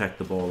tried to protect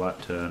the ball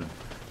that turn,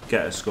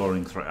 get a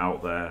scoring threat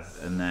out there,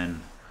 and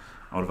then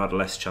I would have had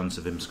less chance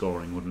of him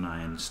scoring, wouldn't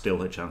I? And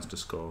still a chance to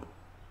score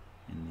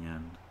in the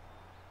end.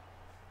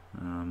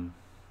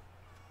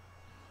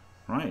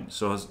 Right,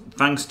 so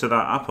thanks to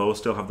that Apo,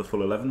 still have the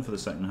full 11 for the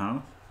second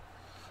half.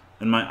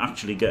 And might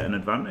actually get an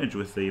advantage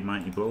with the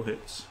mighty blow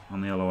hits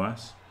on the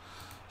LOS.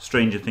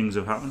 Stranger things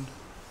have happened.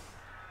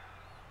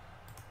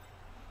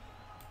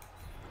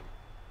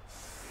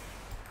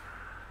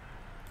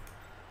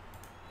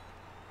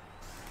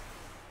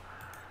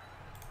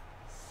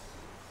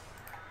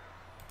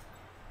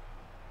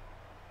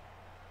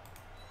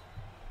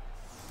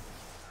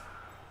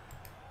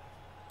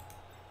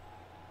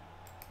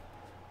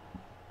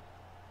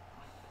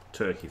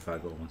 Turkey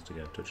Fagor wants to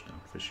get a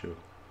touchdown for sure.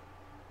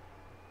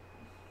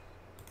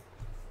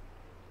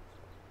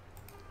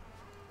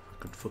 If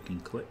I could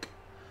fucking click,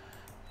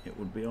 it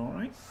would be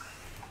alright.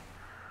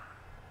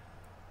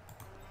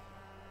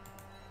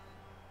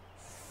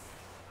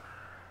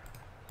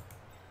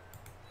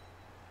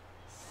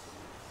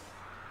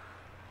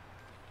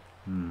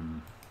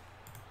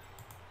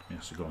 He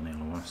has to go on the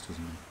LOS,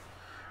 doesn't he?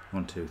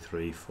 1, 2,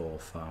 3, 4,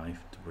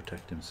 5 to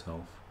protect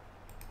himself.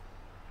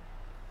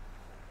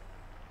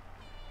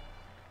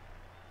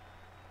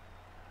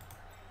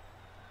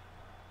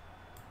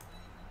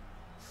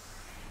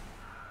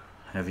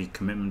 Heavy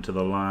commitment to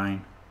the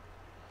line.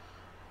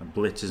 A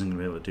blitz isn't going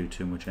to be able to do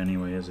too much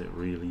anyway, is it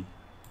really?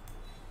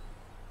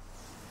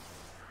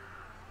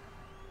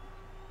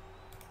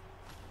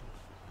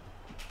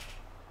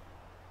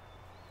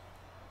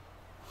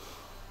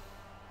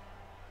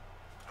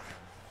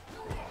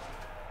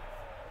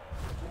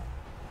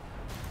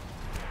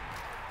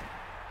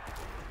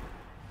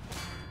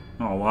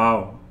 Oh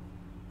wow.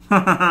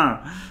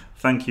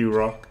 Thank you,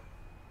 Rock.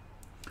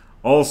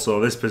 Also,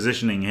 this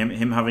positioning,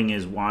 him having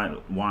his line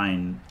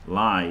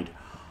wide,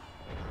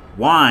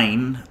 like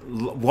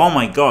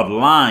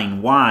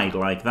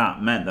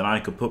that meant that I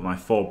could put my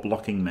 4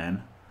 blocking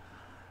men,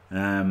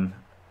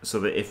 so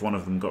that if one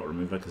of them got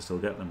removed, I could still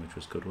get them, which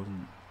was good,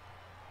 wasn't it?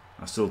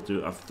 I still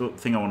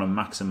think I want to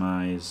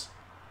maximise.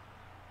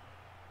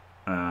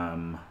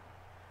 I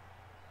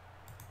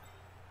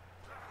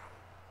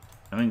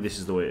think this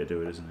is the way to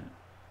do it, isn't it?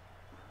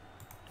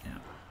 Yeah.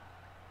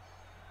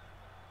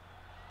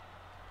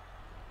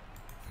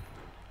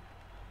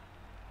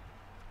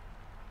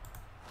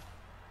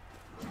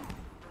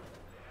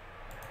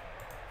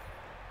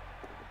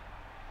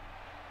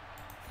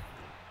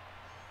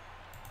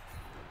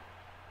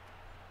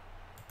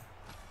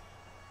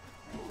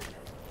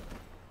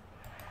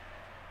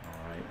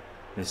 Alright.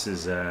 This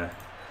is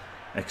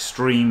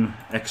extreme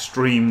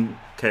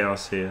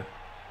chaos here.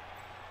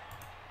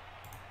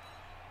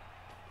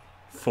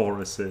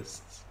 4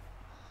 assists.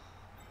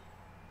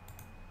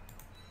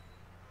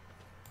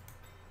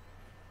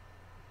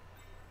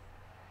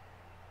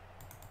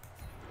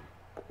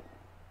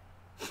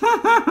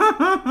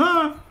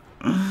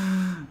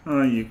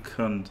 Oh, you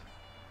cunt.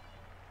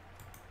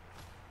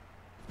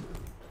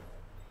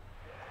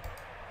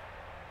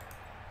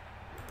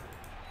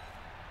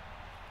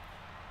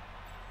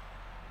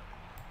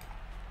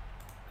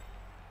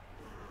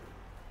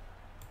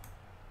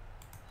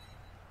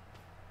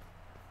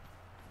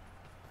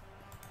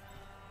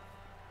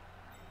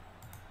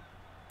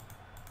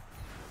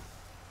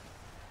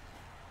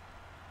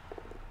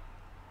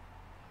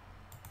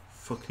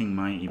 Fucking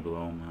mighty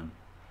blow, man.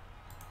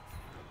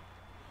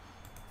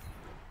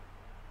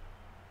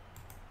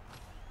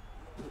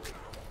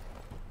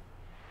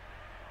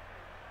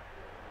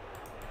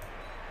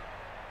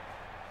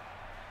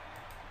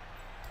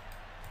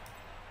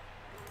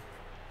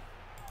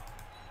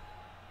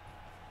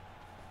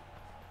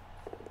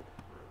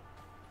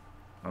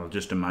 I'll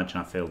just imagine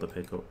I failed to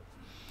pick up.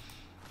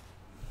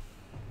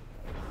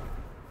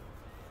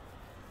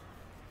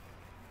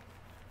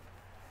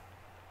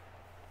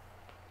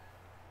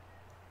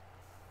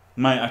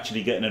 Might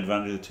actually get an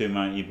advantage of the 2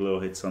 mighty blow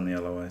hits on the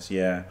LOS,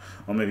 yeah.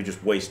 Or maybe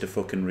just waste a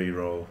fucking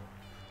reroll.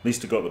 At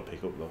least I got the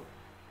pickup though.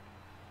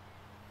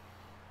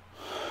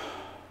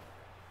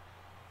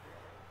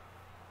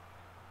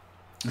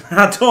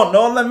 I don't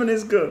know, Lemon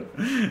is good.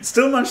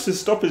 Still managed to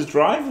stop his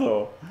drive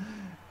though.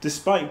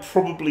 Despite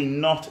probably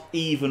not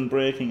even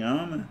breaking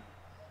armor.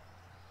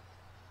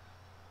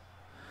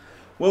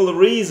 Well, the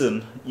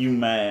reason you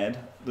mad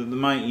that the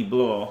mighty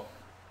blow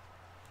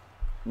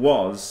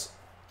was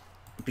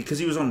because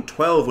he was on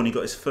 12 when he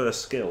got his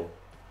first skill.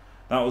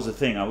 That was the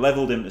thing. I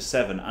leveled him to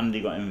 7 and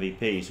he got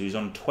MVP, so he's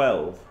on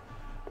 12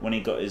 when he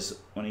got his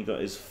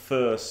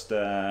first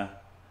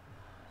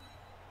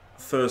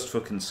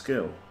fucking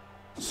skill.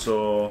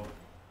 So,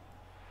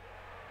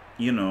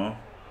 you know,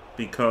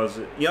 because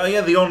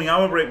yeah, the only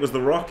armor break was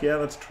the rock. Yeah,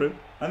 that's true.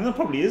 I think that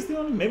probably is the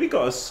only. Maybe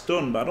got a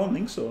stun, but I don't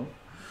think so.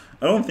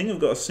 I don't think I've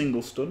got a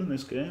single stun in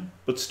this game,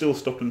 but still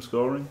stopped him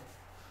scoring,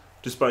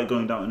 despite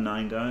going down to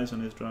 9 guys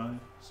on his drive.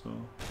 So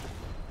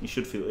he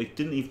should feel. He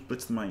didn't even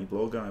blitz the mighty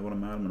blow guy. What a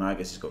madman! I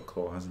guess he's got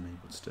claw, hasn't he?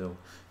 But still,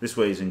 this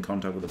way he's in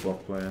contact with the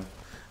block player.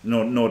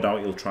 No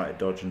doubt he'll try to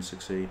dodge and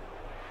succeed.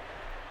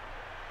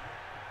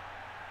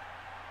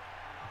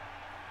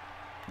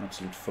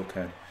 Absolute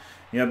fuckhead.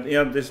 He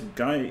had this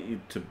guy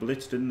to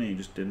blitz, didn't he? He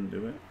just didn't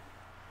do it.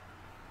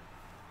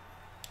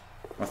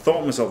 I thought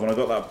to myself when I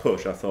got that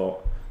push, I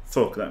thought,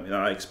 fuck,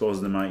 that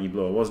exposed the mighty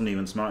blow. I wasn't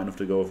even smart enough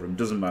to go for him.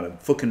 Doesn't matter.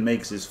 Fucking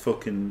makes his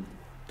fucking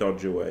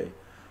dodge away.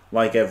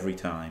 Like every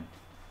time.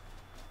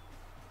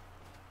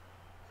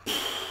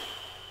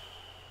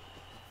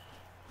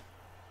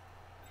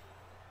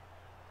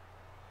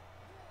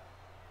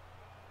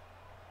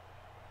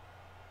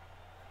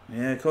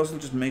 Yeah, of course he'll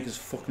just make his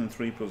fucking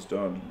 3+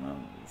 dodge,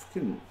 man.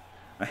 Fucking,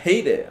 I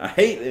hate it. I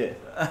hate it.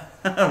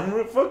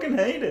 I fucking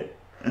hate it.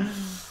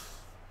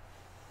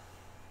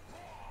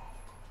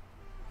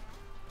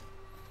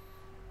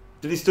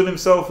 Did he stun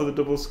himself with a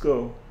double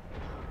skull?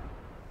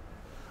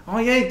 Oh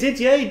yeah, he did.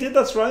 Yeah, he did.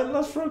 That's right.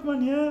 Last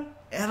Frogman. Yeah,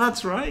 yeah,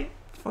 that's right.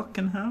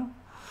 Fucking hell.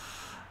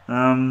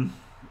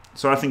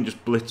 So I think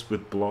just blitz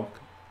with block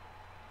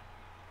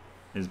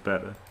is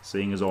better,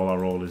 seeing as all our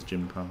roll is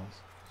gym pals.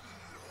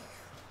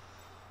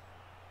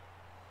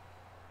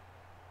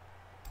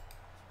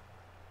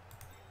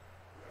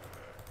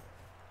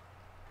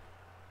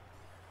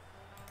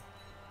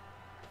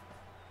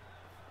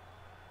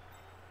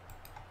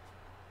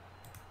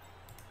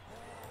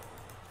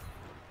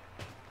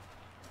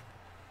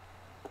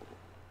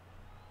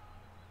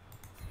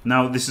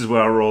 Now this is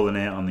where I roll an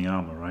 8 on the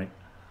armor, right?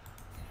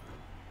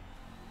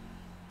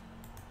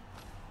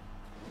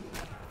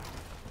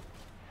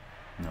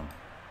 No.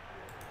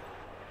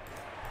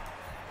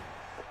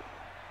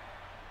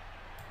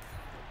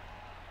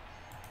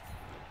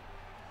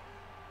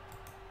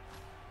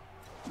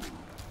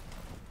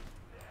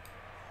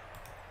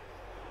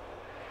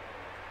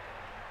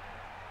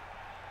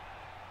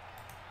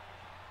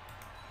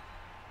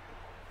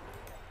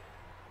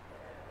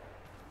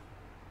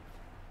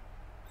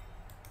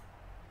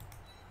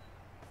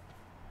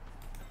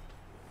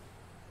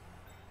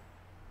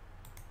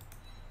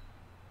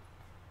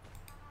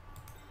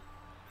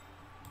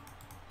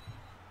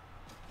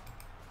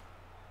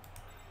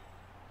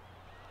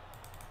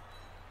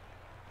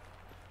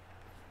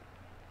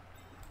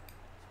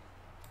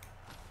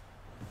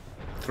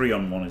 Three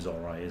on one is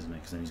alright, isn't it?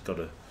 Because then he's got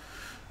to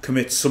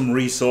commit some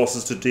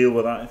resources to deal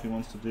with that if he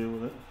wants to deal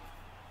with it.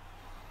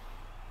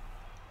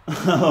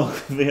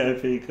 Oh,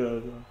 VIP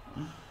code.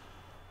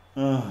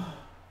 Oh.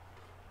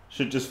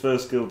 Should just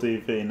first skill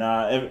DP.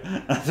 Nah,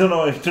 I don't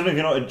know if you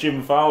know what a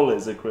Jim Fowl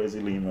is, a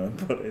crazy lemur,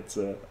 but it's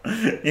a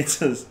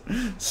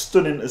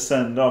stunning to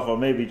send off, or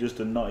maybe just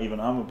a not even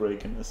armor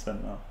breaking to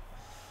send off.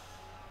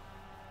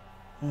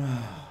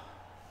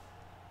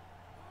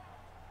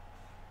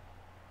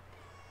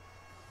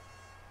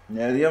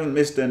 Yeah, you haven't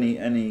missed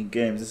any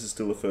games. This is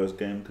still the first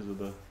game because of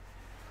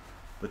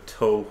the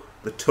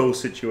toe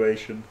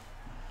situation.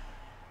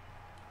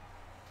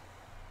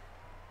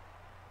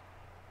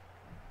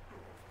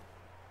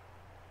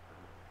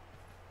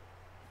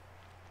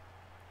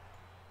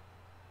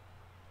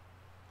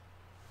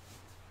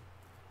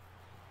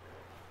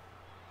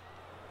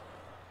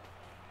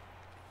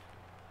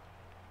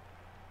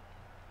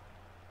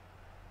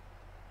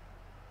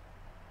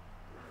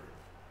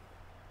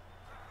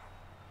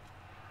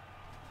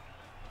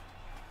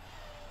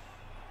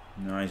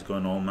 No, he's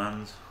going all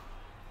mans.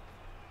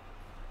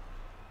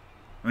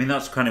 I mean,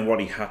 that's kind of what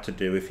he had to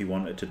do if he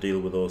wanted to deal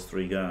with those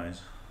three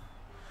guys.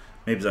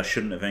 Maybe I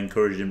shouldn't have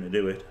encouraged him to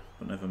do it,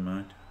 but never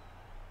mind.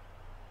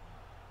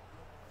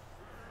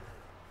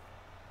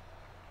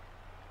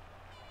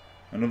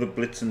 Another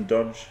blitz and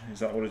dodge, is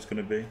that what it's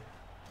going to be?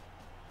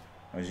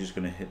 Or is he just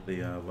going to hit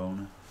the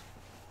loner?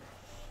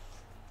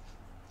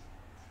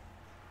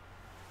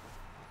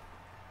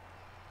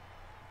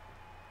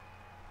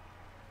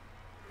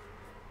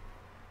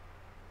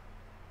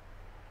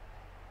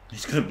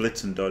 He's going to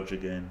blitz and dodge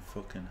again,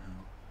 fucking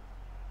hell.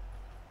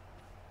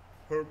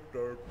 Herp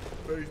derp,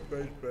 base,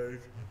 base, base,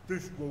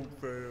 this won't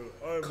fail.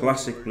 I'm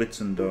classic blitz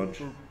and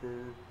dodge.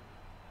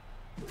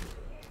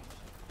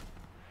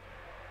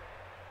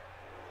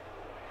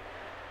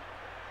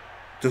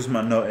 Does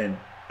my nut in.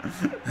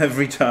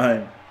 Every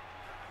time.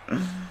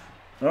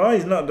 Oh,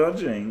 he's not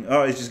dodging.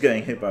 Oh, he's just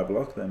getting hit by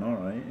block then.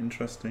 Alright,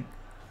 interesting.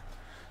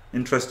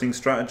 Interesting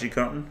strategy,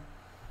 Cotton.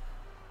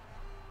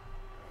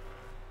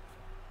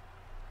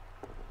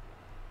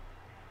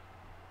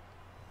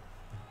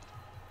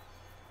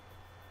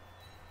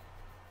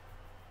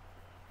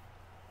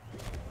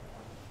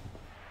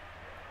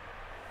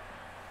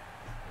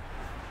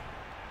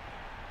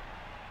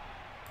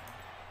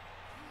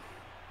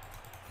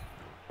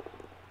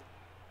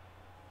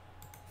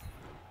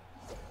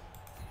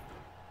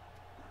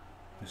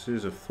 This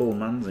is a full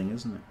manzing,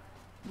 isn't it?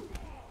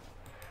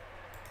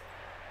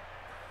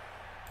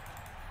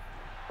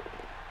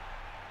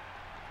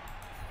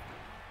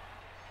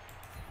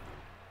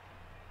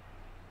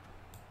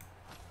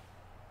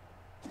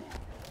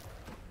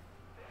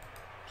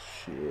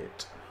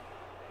 Shit.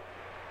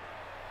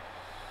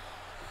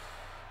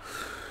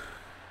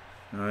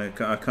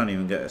 I can't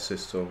even get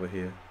assists over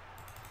here.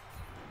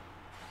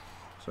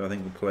 So I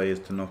think the play is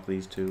to knock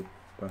these two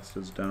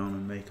bastards down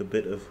and make a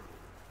bit of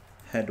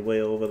headway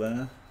over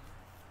there.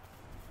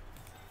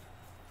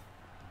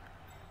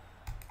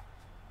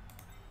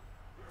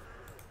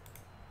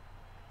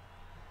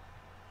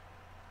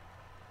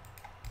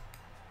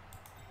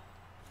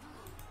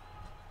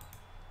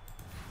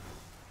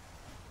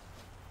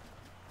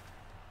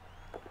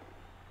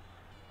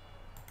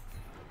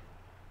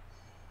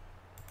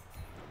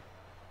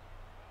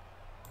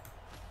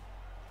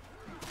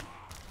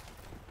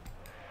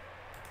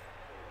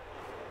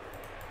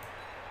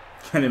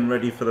 Getting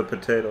ready for the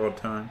potato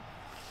time.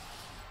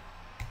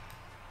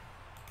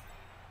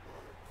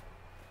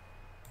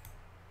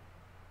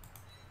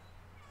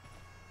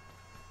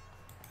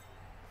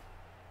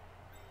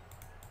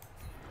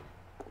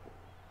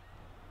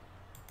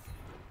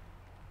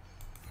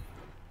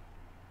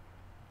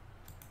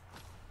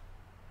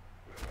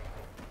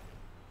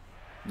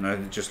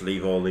 I'd just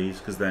leave all these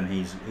because then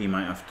he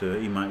might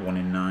 1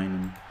 in 9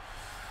 and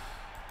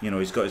you know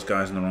he's got his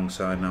guys on the wrong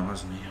side now,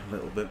 hasn't he? A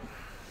little bit.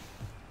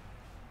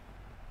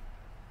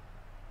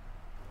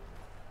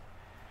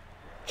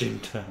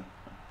 Jinta.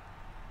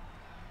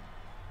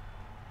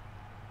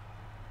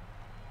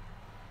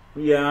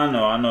 Yeah,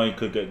 I know he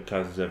could get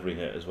Kaz's every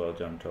hit as well,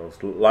 Jam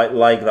Toast. Like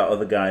that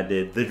other guy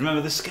did. Do you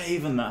remember the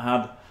Skaven that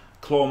had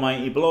Claw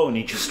Mighty Blow and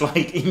he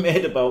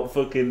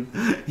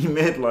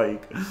made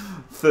like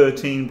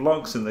 13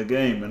 blocks in the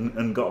game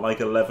and got like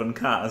 11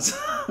 Kaz.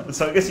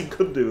 So I guess he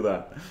could do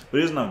that. But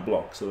he doesn't have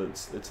blocks, so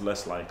it's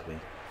less likely.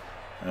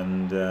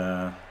 And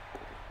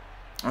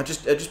it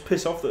just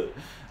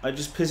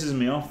pisses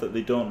me off that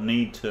they don't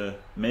need to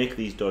make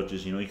these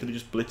dodges. You know, you could have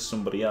just blitzed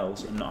somebody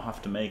else and not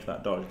have to make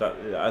that dodge.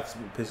 That's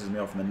what pisses me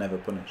off, and they're never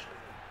punished.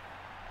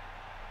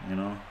 You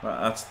know,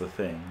 that's the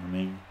thing. I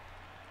mean,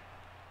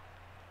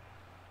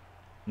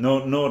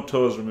 no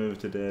toes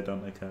removed today,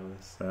 don't they,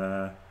 Carlos?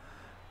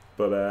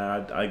 But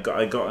I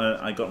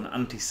got an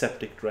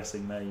antiseptic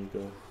dressing. There you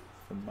go,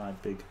 from my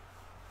big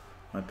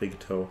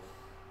toe.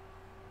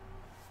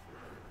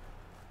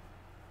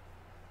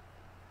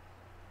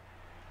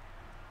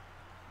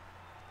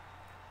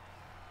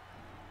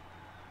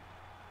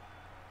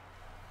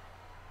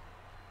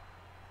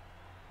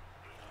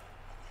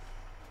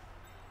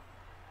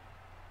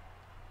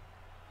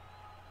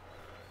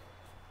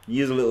 He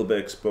is a little bit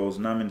exposed,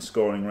 and I'm in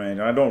scoring range.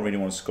 I don't really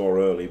want to score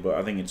early, but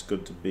I think it's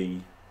good to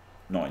be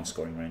not in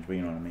scoring range, but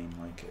you know what I mean?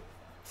 Like,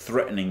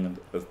 threatening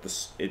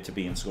it to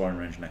be in scoring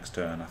range next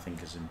turn, I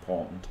think, is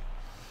important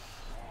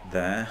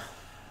there.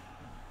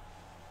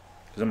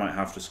 Because I might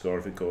have to score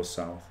if it goes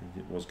south.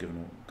 It was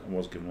giving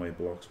away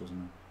blocks,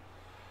 wasn't it?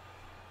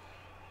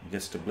 He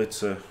gets to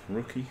blitz a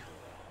rookie.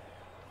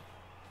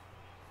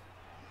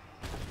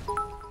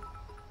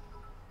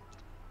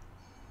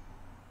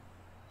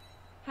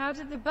 How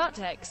did the butt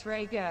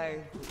x-ray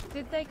go?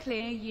 Did they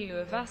clear you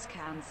of ass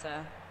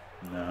cancer?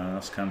 No,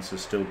 ass cancer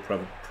is still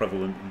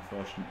prevalent,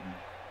 unfortunately.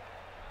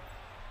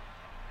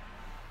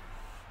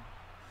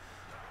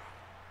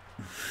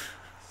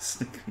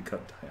 Sneaky got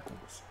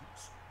dialysis.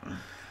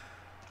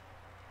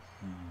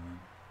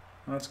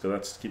 That's good,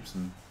 that keeps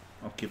him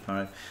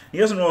occupied. He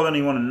hasn't rolled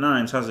any 1 in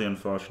 9s, has he,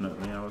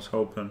 unfortunately? I was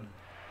hoping.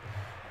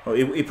 Oh,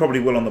 he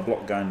probably will on the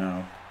block guy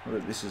now.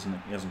 This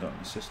isn't, he hasn't got an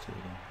assist here,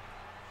 though.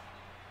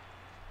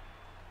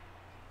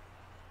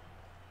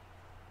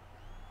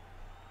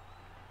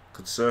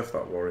 Could surf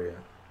that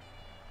warrior.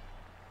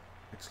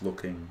 It's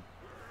looking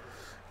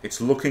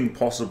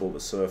possible to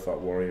surf that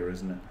warrior,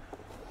 isn't it?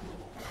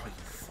 Oh, you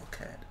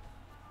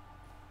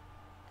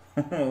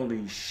fuckhead.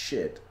 Holy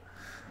shit.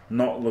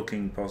 Not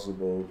looking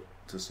possible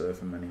to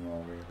surf him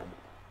anymore, really.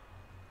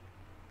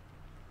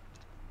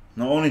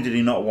 Not only did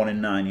he not 1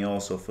 in 9, he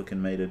also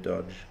fucking made a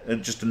dodge.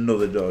 Just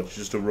another dodge,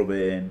 just to rub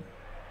it in.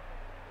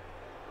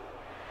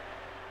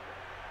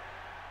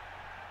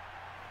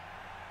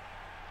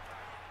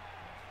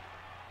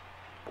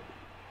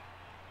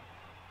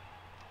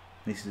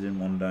 This is in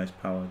 1 dice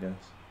power, I guess.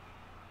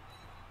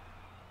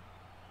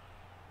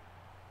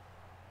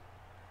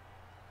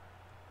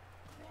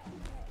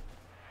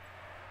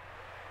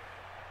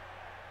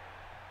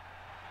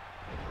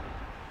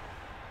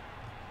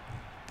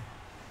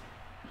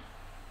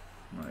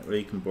 Right, well,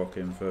 you can block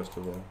him first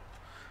of all.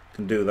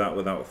 Can do that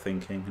without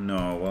thinking.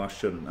 No, well, I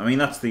shouldn't. I mean,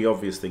 that's the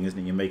obvious thing, isn't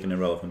it? You make an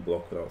irrelevant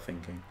block without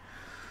thinking.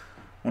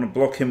 I want to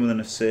block him with an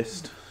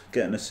assist.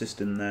 Get an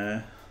assist in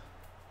there.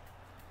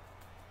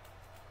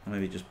 Or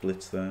maybe just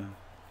blitz there.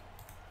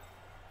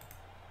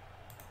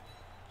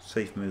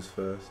 Safe moves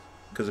first.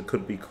 Because it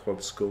could be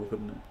quad skull,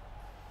 couldn't it?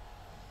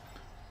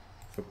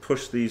 If I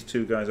push these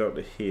 2 guys out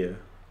to here,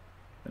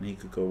 then he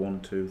could go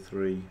 1, 2,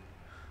 3,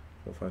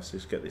 4, 5,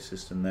 6, get the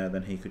assist in there,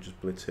 then he could just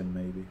blitz him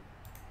maybe.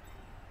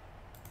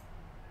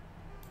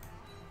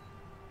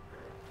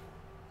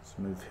 Let's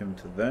move him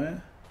to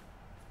there.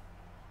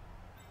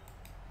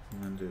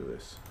 And then do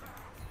this.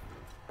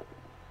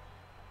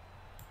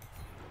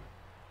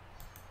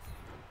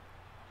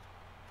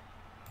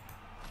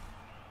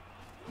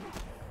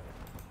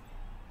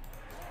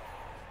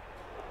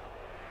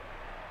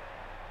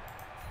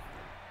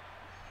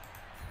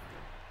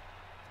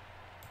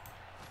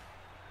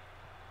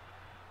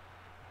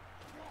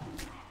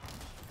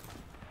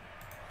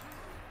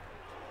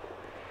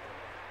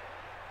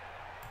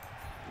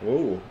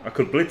 Whoa, I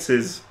could blitz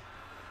his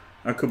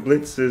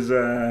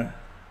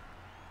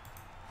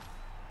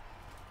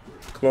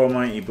Claw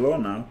Mighty Blow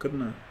now,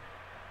 couldn't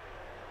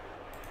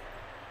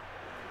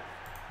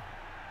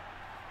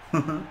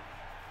I?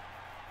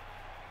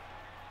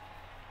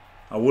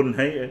 I wouldn't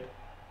hate it.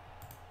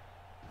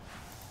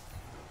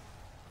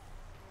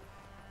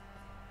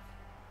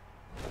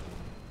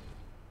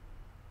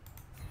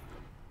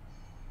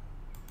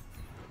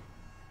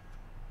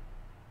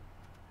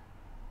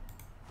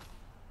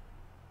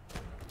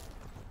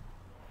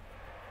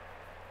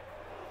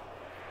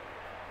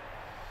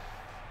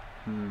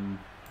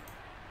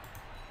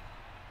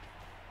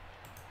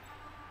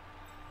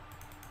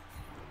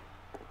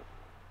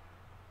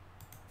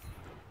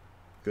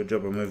 Good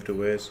job I moved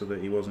away so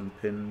that he wasn't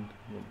pinned.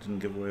 Didn't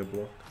give away a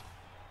block.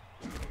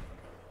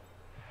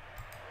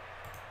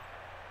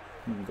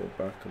 I'm going to go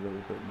back a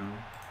little bit now.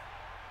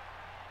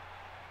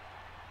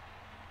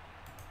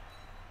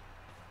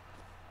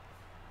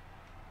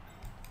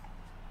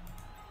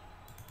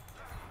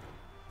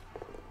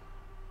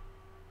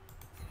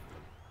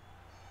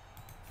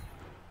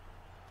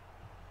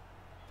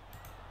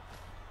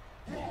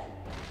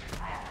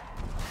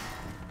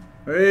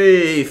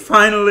 Hey,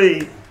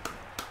 finally!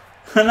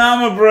 An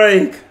armor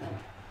break!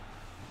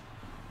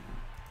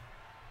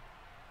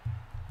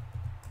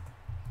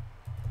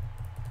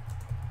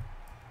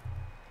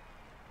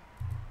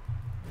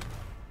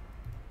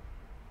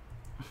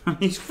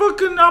 He's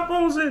fucking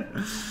opposite!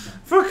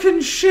 Fucking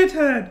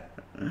shithead!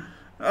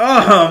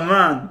 Oh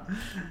man!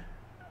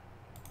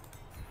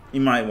 He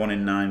might 1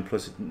 in 9,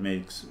 plus it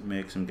makes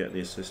him get the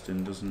assist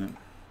in, doesn't it?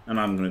 And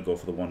I'm gonna go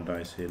for the 1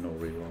 dice here, no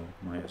reroll.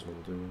 Might as well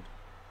do it.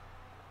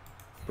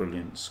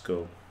 Brilliant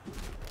skull.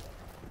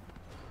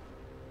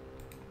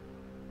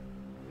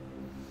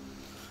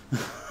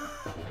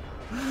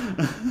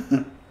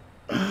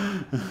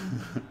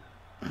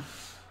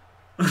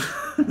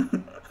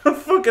 A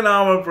fucking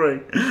armor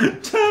break.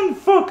 Turn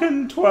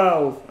fucking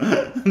 12.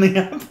 And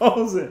the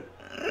opposite.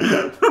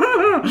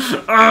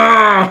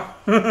 Ah!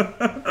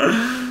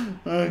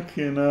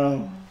 Fucking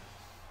hell.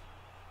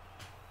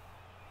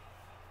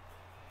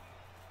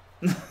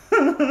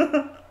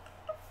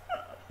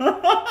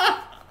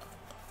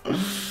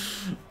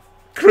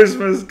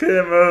 Christmas came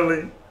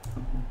early.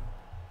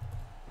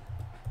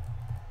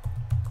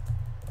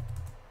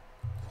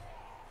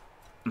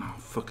 Oh,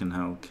 fucking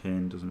hell,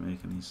 Kane doesn't make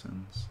any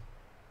sense.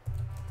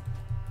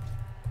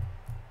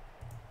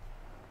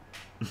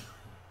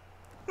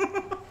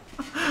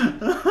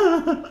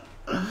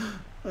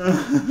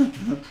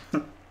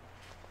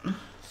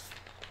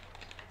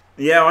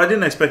 Yeah, well, I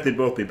didn't expect they'd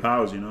both be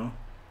powers, you know.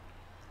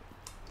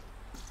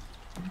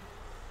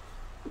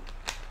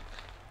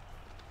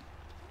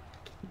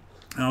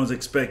 I was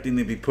expecting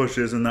they'd be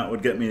pushes and that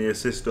would get me the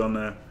assist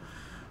on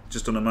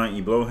just on a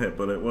mighty blow hit,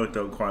 but it worked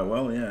out quite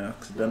well, yeah,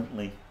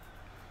 accidentally.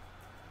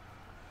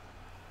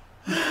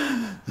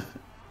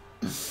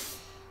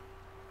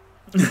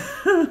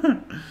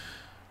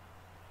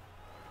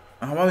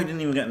 Oh, well, we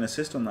didn't even get an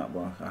assist on that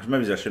block.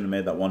 Maybe I shouldn't have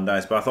made that 1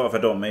 dice, but I thought if I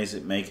don't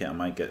make it, I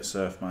might get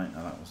surf, might.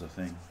 That was a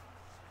thing.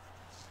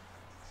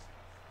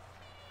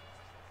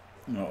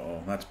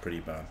 Uh-oh, that's pretty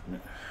bad.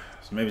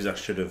 So maybe I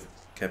should have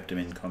kept him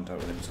in contact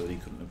with him so he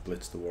couldn't have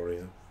blitzed the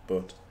warrior,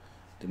 but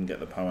didn't get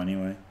the power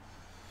anyway.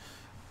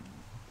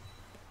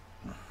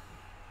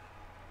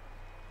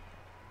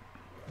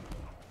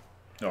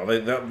 Oh,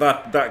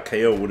 that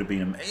KO would have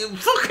been amazing. It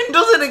fucking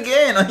does it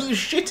again! Are you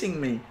shitting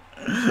me?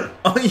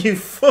 Are you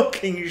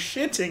fucking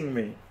shitting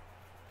me?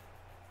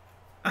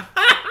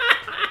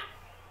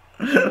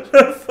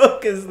 The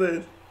fuck is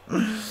this?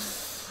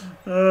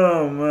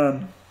 Oh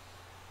man.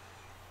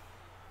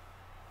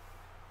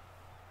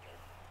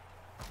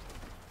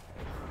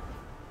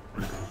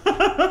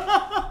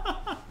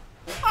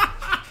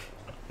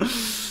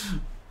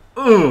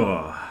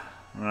 Ugh.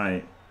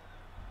 Right.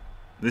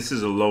 This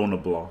is a loner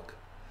block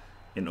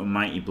into a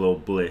mighty blow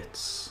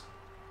blitz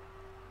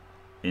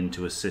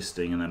into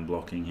assisting and then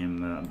blocking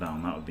him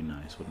down. That would be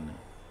nice, wouldn't it?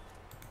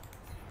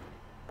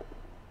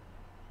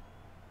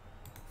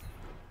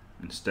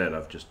 Instead,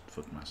 I've just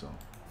fucked myself.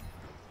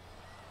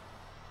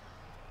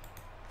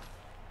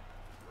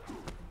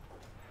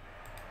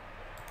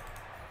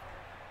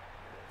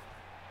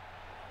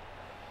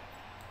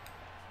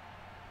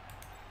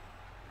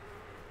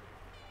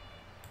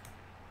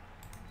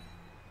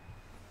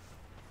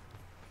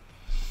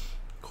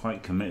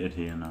 Quite committed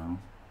here now.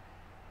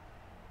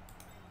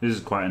 This is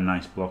quite a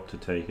nice block to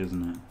take,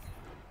 isn't it?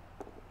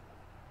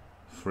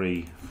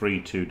 Free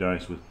 2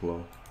 dice with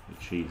block.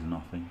 Achieves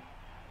nothing.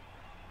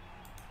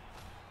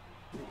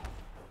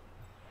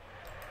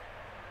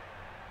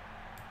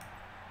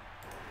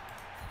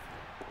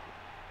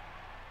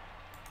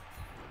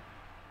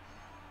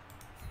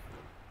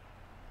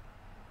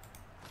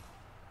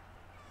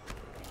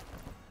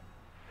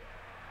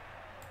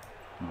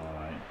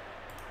 Alright.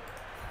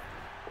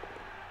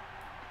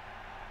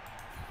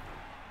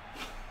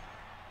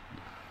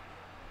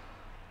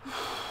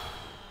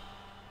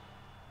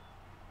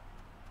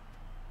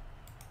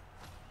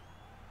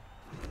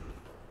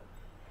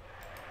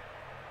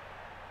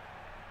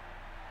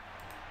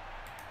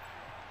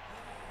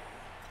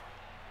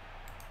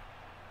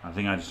 I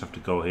think I just have to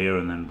go here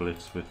and then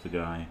blitz with the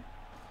guy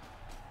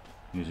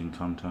using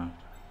contact.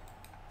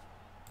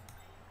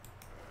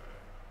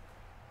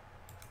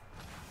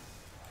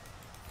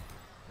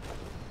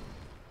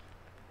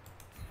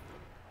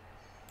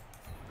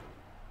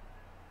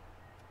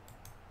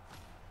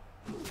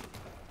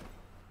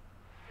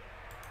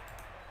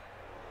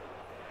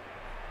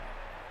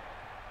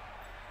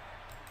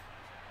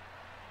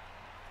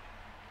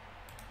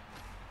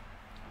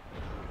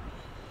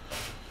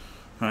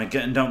 Right,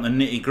 getting down to the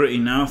nitty gritty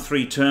now.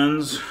 3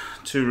 turns,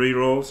 2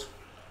 rerolls.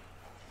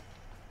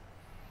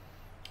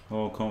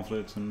 All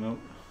cornflakes and milk.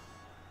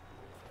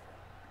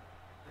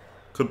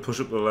 Could push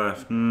up the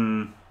left.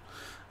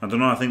 I don't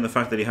know. I think the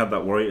fact that he had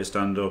that warrior to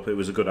stand up, it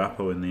was a good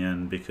appo in the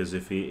end, because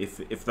if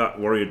that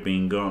warrior had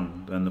been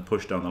gone, then the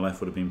push down the left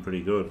would have been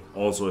pretty good.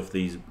 Also, if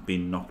these had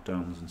been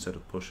knockdowns instead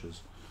of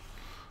pushes,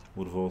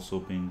 would have also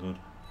been good.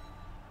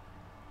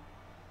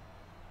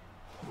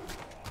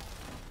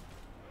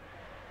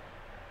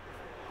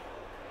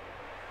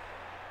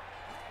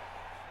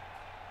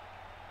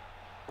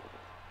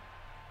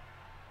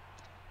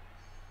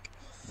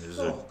 There's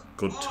a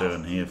good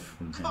turn here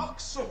from him.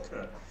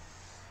 Cocksucker!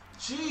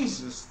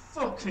 Jesus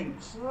fucking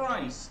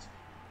Christ!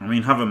 I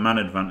mean, have a man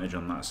advantage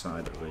on that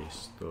side at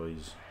least, though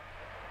he's...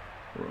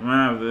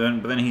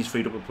 But then he's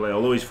freed up a play.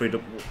 Although he's freed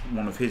up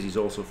one of his, he's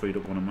also freed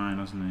up one of mine,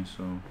 hasn't he?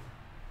 So...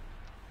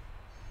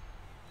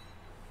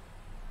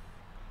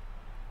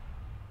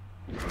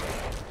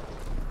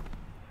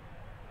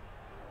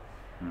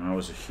 And that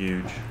was a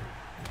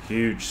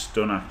huge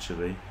stun,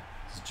 actually.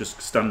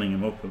 Just standing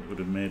him up would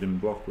have made him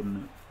block,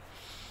 wouldn't it?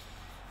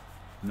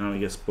 Now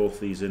he gets both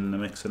these in the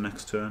mixer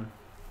next turn.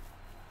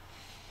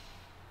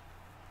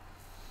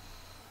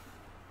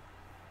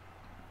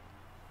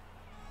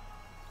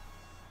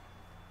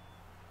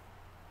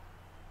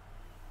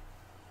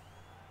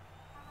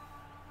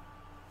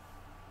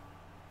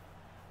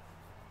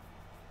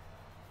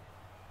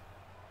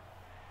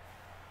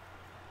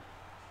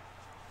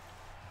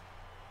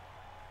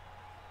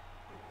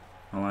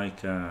 I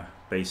like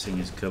basing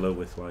his killer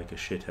with like a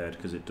shithead,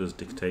 because it does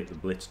dictate the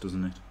blitz,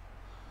 doesn't it?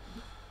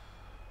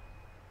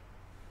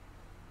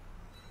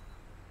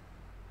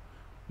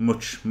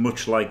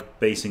 Much like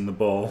basing the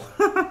ball.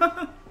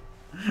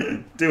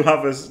 do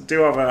have a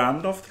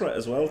handoff threat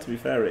as well. To be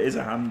fair, it is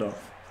a handoff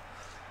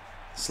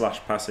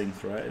 / passing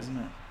threat, isn't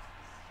it?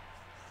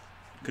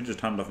 Could just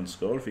hand off and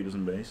score if he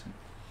doesn't base it.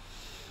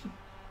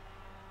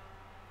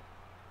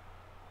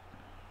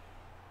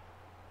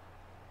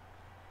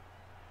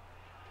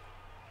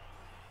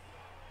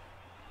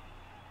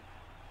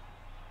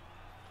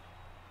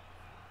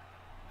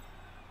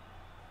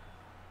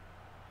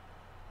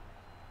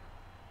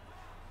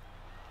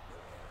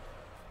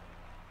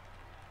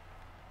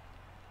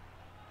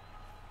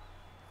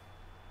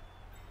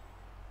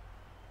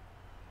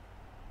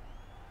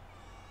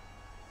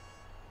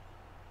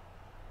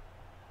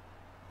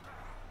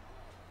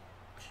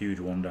 Huge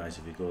one dice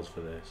if he goes for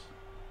this.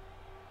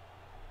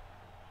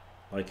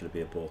 Likely to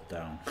be a both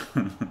down.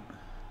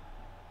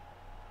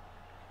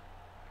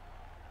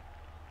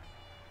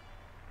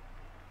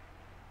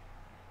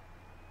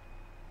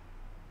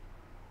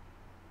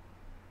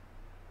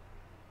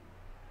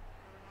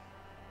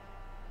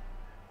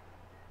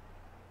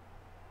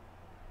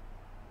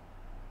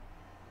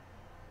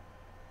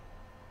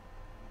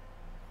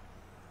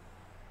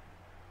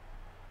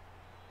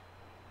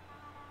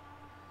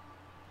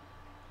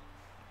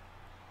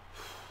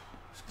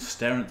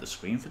 Staring at the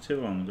screen for too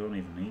long, I don't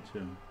even need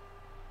to.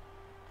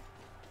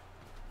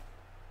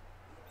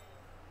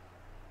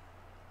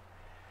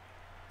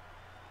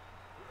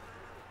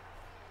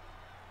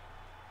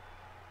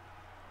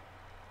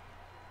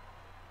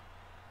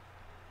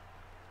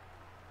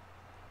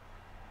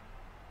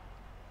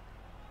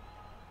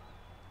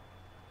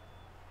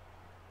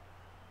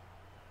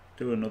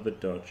 Do another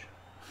dodge.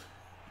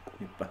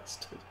 You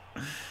bastard.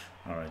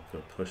 Alright,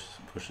 good.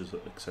 Push is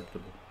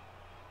acceptable.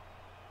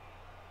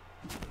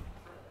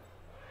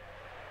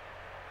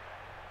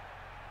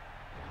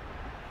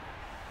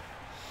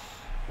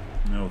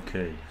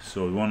 Okay,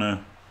 so we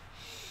wanna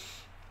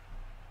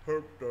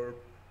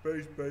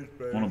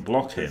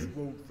block him.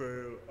 Won't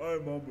fail.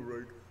 I'm on the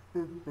right.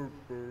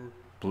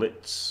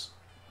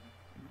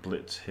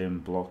 Blitz him,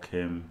 block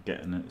him,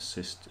 get an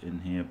assist in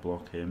here,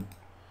 block him.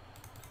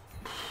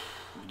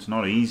 It's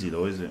not easy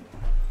though, is it?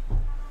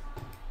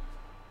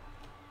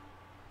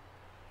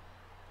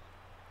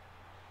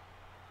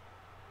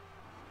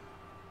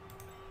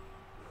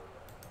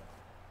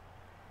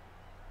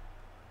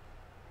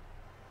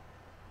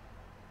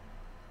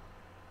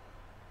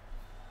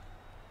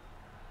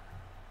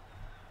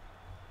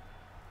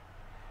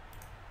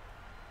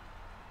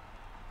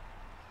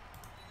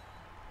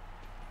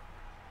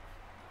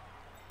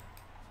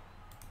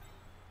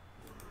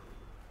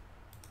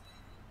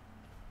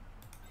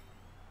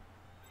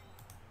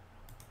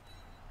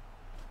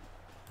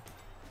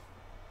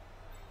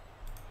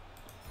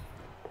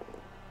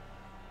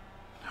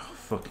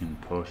 Fucking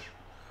push.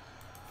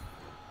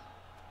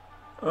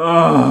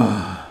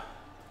 Oh,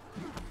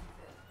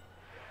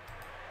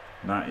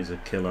 that is a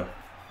killer.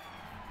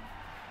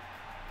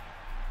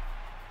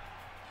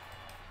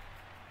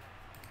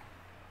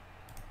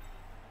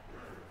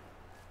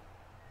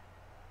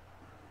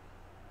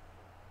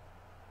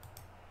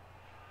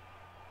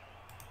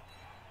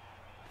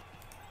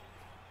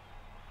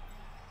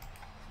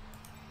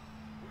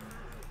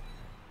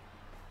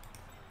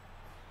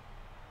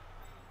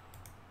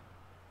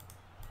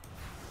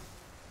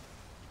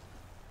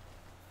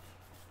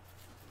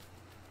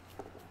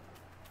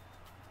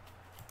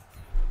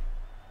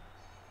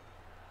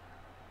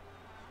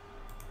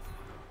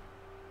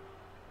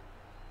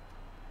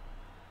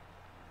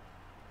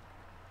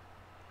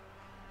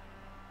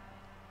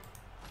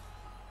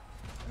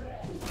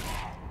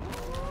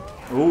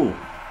 Ooh.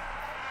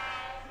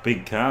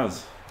 Big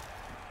cars.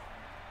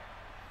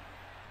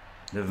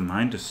 Never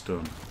mind a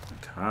stun.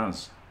 The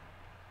cars.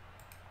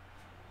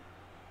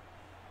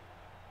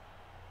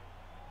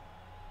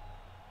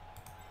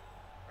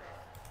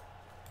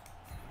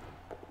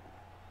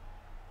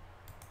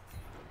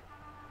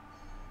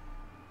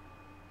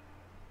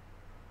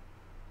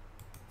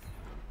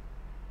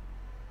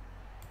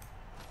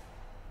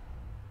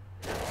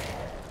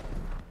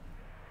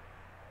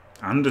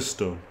 And a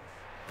stun.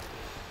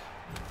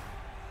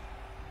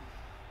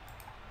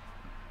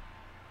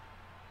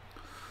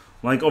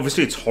 Like,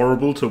 obviously it's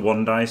horrible to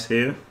one dice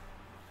here.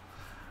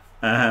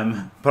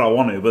 But I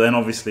want to. But then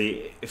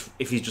obviously, if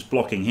he's just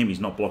blocking him, he's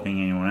not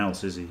blocking anyone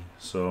else, is he?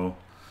 So,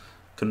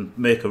 can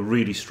make a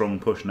really strong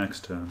push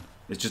next turn.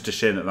 It's just a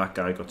shame that that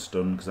guy got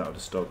stunned, because that would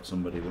have stopped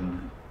somebody,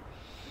 wouldn't it?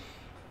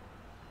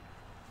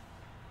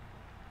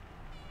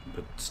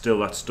 But still,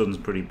 that stun's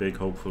pretty big,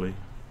 hopefully.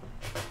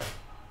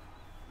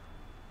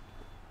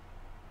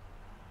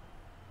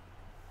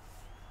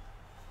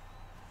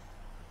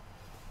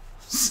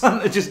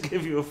 Santa just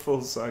give you a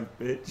full sack,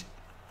 bitch.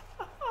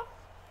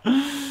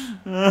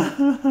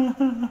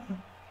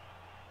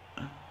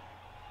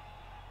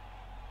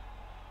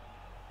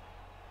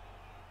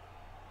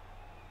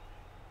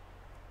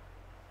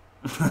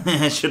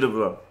 I should have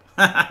blocked.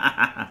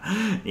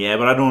 Yeah,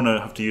 but I don't want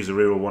to have to use a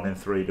reroll 1 in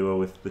 3, do I,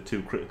 with the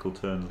 2 critical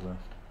turns left.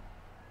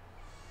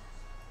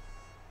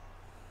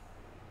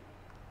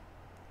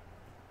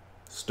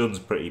 Stun's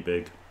pretty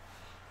big.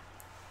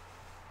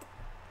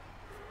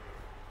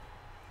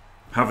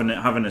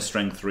 Having a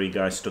strength 3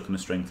 guy stuck in a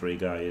strength 3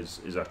 guy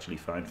is actually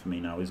fine for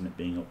me now, isn't it,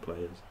 being up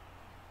players?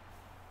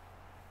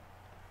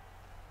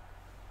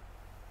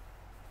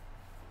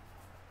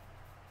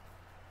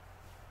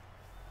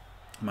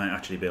 Might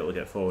actually be able to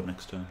get forward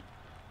next turn.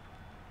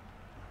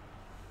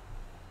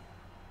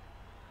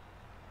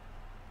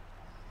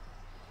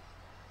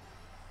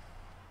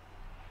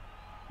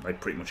 I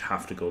pretty much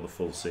have to go the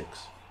full 6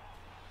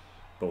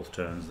 both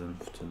turns then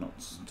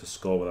to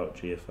score without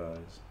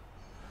GFIs.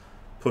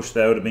 Push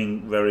there would have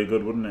been very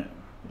good, wouldn't it?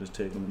 Just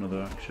take them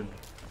another action.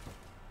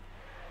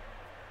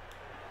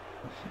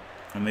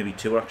 Or maybe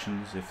 2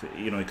 actions, if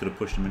you know, he could have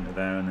pushed him into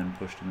there and then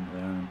pushed him into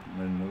there and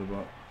then another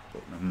block.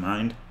 But never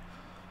mind.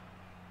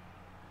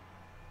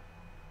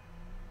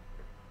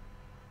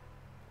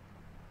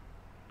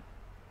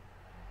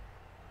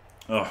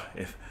 Oh,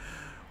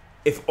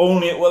 if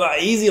only it were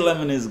that easy.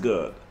 Lemon is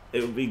good.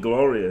 It would be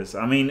glorious.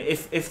 I mean,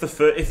 if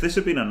this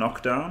had been a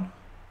knockdown,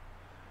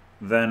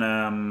 then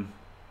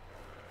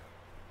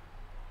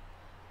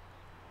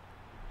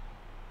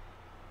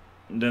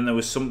there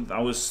was some. I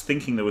was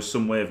thinking there was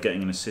some way of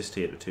getting an assist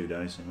here to 2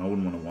 dice him. I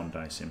wouldn't want to 1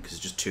 dice him because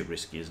it's just too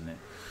risky, isn't it?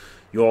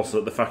 You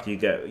also, the fact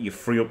you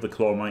free up the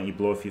claw mighty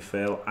blow if you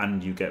fail,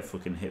 and you get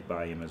fucking hit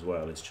by him as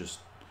well. It's just,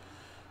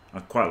 I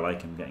quite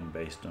like him getting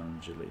based on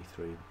agility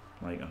 3,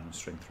 like on a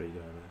strength 3 guy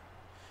there.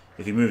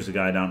 If he moves the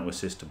guy down to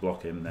assist to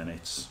block him, then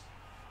it's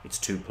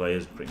 2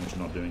 players pretty much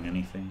not doing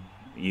anything.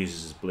 He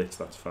uses his blitz,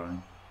 that's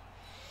fine.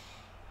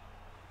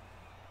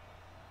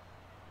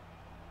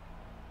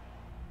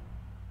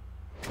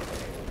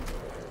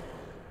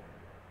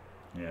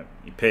 Yeah,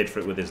 he paid for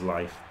it with his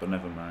life, but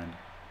never mind.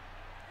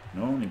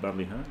 No, only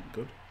badly hurt.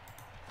 Good.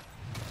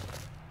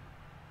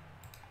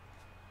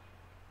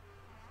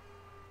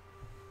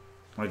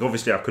 Like,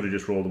 obviously I could have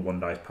just rolled a 1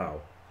 dice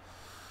pow.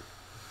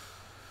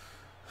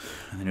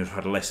 And then he would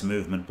have had less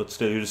movement, but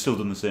still, he would have still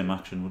done the same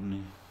action, wouldn't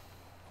he?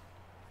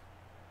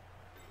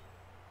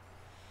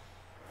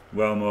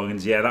 Well,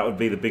 Morgans, yeah, that would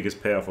be the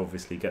biggest payoff,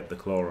 obviously, get the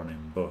claw on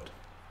him, but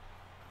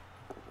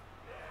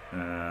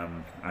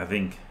I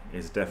think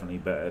it's definitely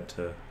better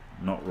to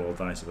not roll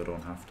dice if I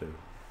don't have to.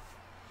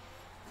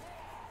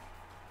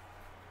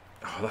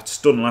 Oh, that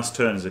stun last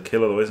turn is a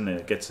killer though, isn't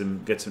it? It gets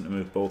him to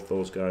move both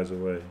those guys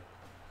away.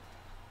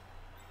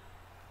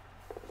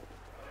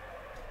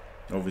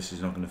 Obviously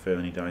he's not going to fail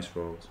any dice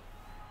rolls.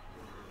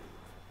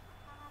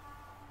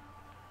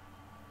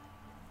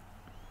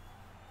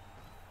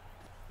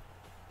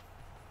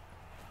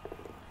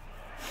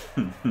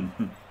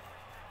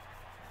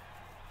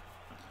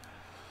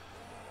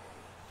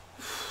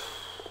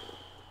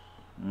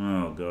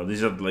 Oh god,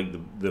 these are like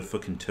the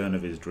fucking turn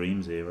of his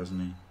dreams here,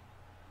 hasn't he?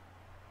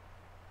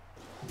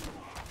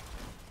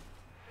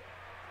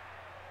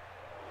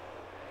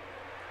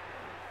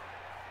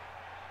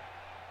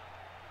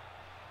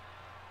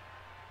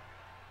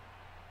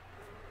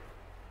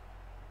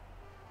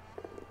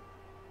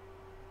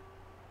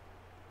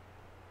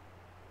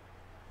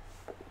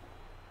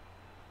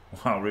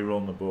 Wow,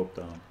 re-rolling the boat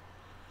down.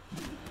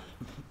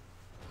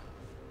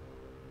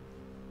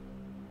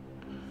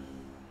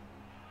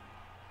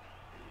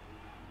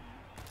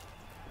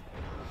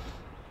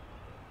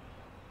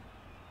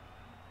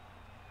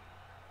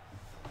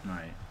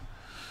 Right.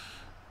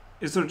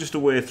 Is there just a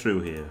way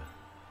through here?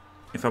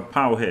 If I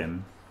power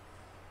him,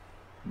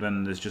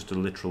 then there's just a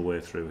literal way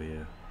through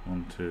here.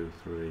 1, 2,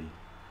 3,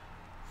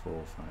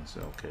 4, 5,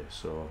 6. Okay,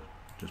 so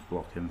just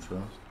block him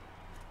first.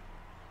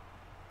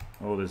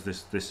 Oh, there's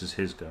this. This is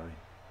his guy.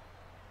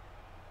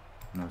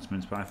 No, it's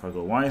mince pie if I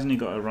go. Why hasn't he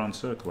got a round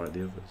circle like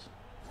the others?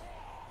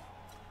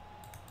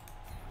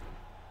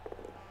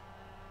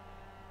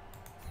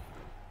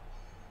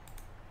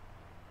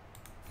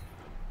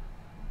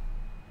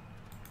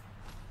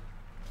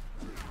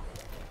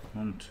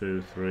 One,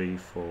 two, three,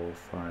 four,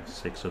 five,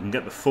 six. So I can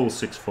get the full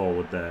 6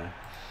 forward there.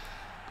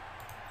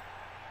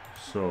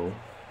 So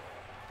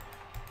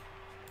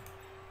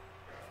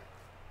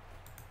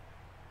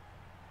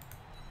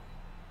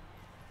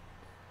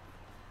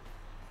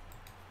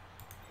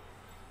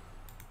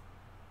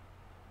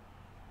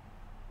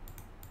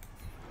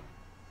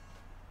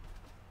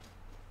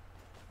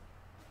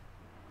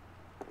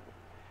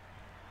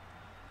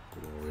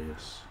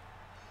glorious.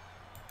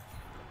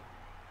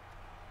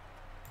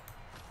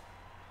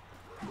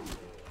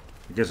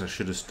 I guess I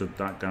should have stood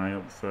that guy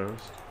up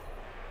first.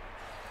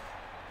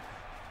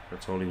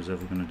 That's all he was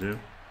ever going to do.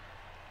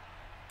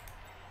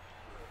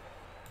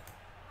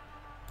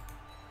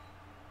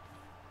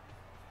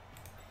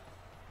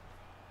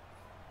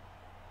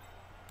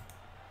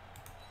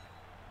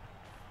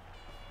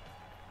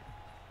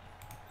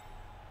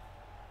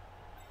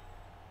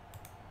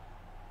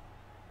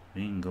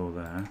 He can go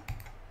there.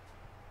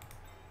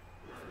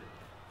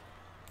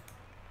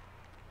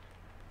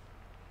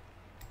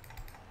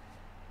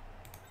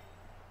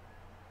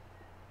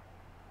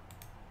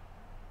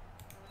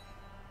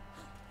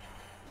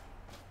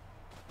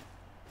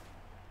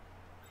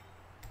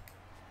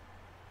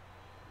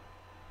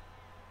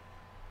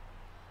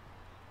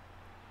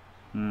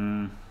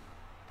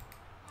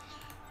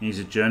 He's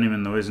a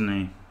journeyman though, isn't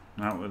he?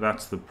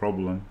 That's the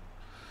problem.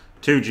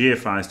 2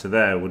 GFIs to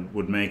there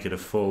would make it a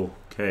full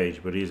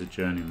cage, but he's a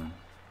journeyman.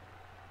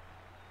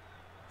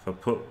 If I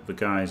put the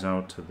guys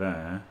out to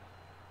there,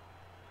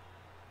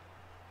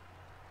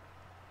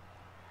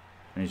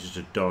 and he's just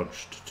a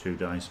dodge to 2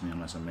 dice me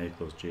unless I make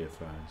those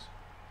GFIs.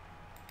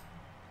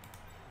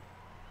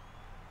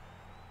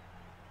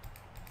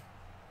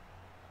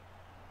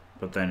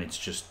 But then it's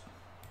just,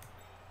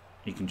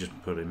 you can just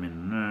put him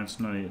in. No, it's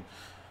not.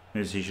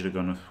 Maybe he should have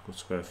gone a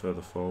square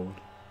further forward.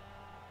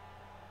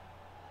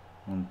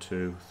 1,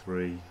 2,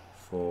 3,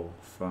 4,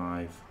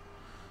 5,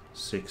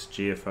 6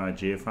 GFI,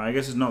 GFI. I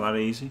guess it's not that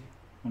easy.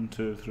 1,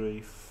 2,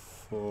 3,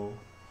 4.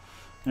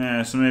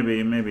 Yeah, so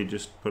maybe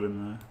just put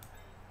him there.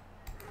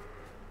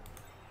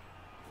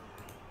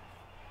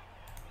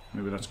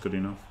 Maybe that's good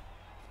enough.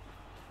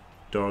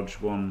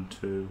 Dodge 1,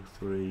 2,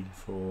 3,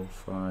 4,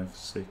 5,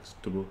 6.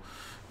 Double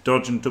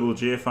dodge and double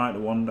GFI to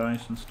 1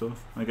 dice and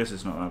stuff. I guess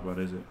it's not that bad,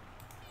 is it?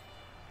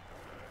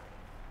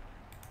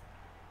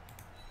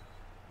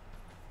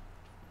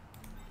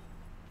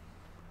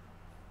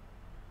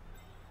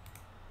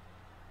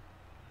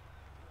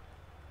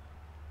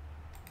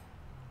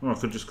 Well, I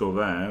could just go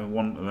there,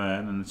 1 to there,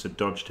 and then it's a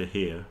dodge to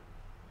here.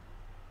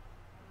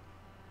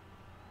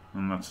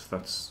 And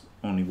that's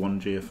only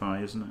 1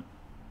 GFI, isn't it?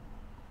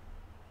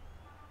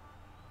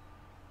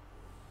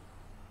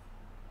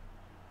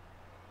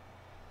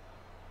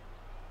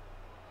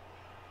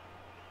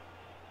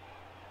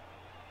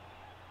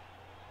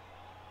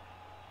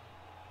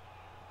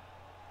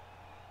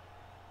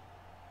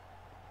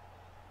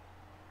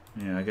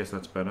 Yeah, I guess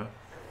that's better.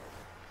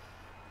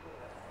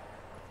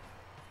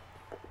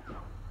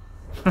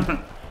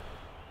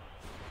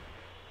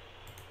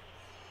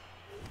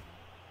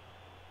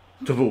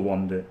 Double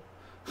wand it.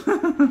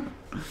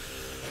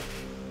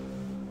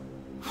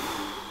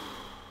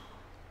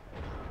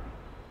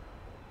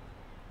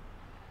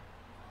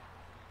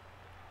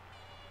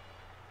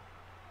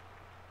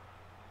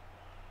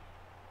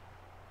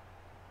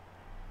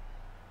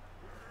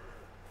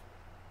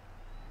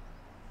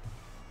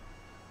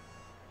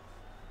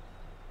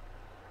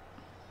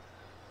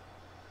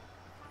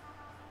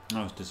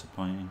 That was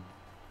disappointing.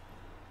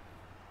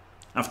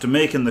 After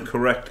making the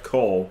correct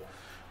call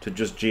to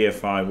just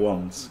GFI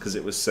once, because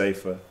it was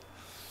safer.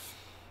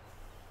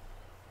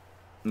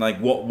 Like,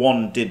 what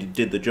 1 did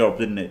the job,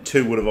 didn't it?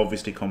 2 would have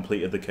obviously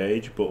completed the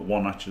cage, but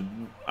 1 actually,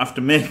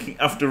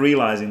 after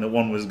realising that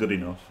 1 was good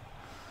enough,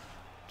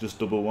 just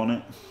double won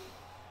it.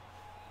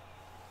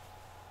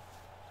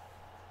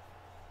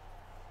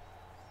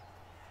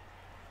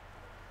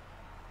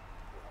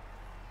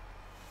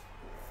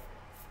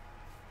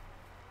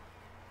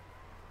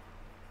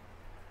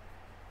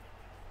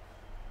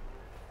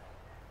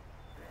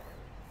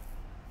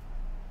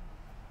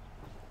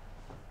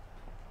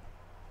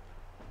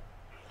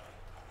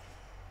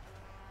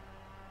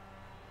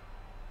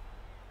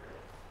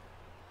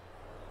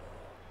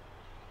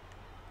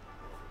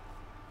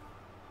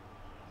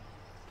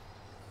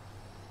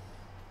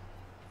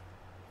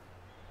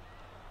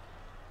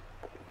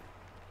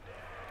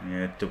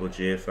 Yeah, double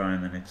GFI,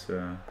 and then it's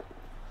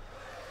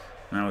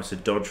now it's a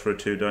dodge for a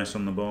 2 dice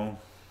on the ball.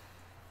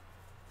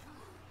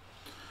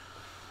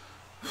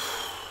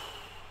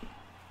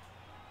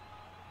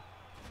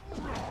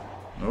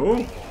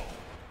 Oh,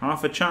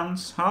 half a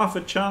chance, half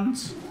a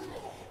chance.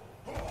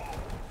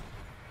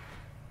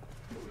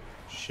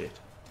 Shit.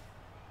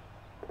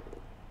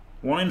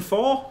 1 in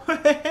 4.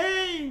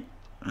 Hey.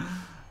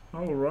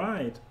 All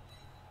right.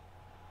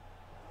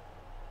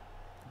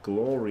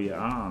 Glory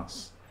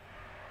ass.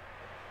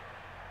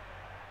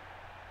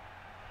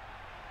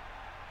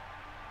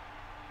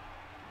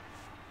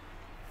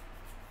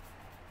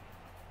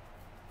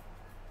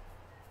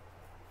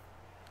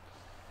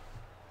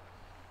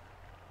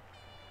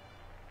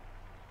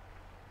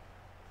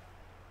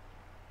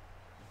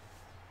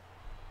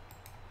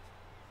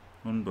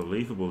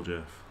 Unbelievable,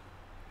 Jeff.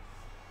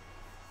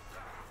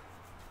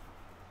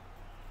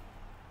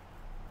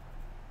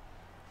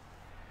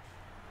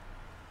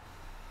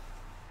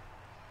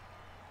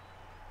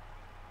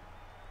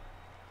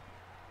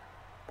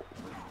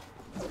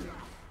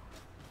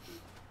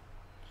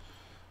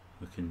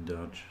 Looking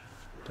dodge.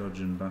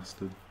 Dodging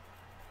bastard.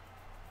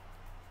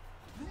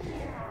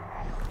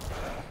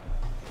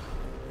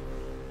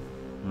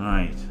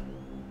 Right.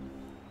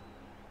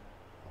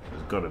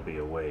 There's got to be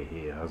a way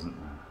here, hasn't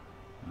there?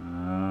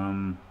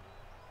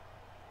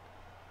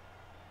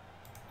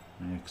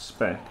 I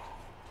expect.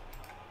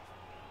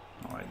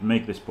 Alright,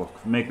 make this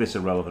block. Make this a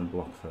relevant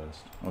block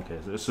first. Okay,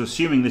 so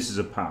assuming this is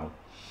a POW.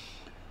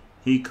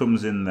 He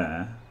comes in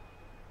there.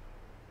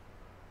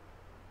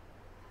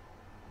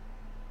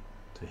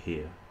 To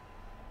here.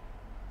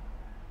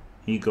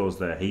 He goes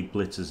there, he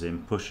blitzes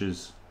him,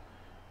 pushes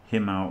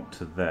him out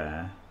to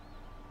there,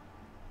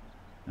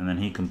 and then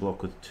he can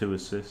block with 2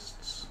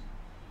 assists.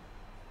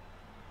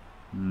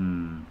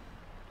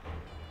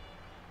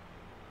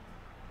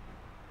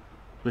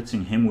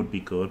 Blitzing him would be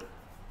good,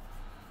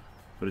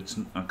 but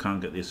I can't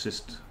get the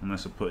assist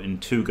unless I put in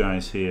 2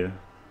 guys here.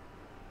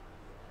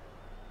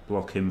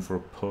 Block him for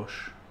a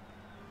push,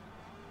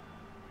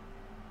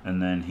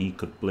 and then he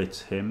could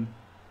blitz him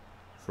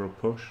for a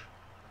push.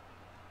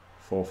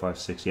 4, 5,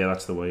 6. Yeah,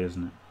 that's the way,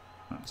 isn't it?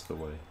 That's the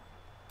way.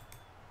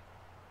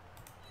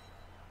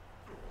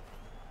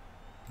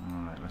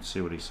 Alright, let's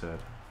see what he said.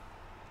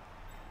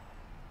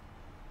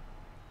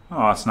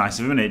 Oh, that's nice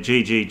of him, isn't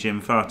it? GG,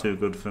 Jim. Far too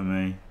good for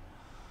me.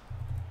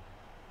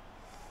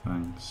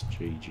 Thanks,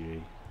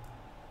 GG.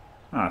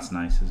 Oh, that's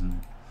nice, isn't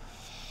it?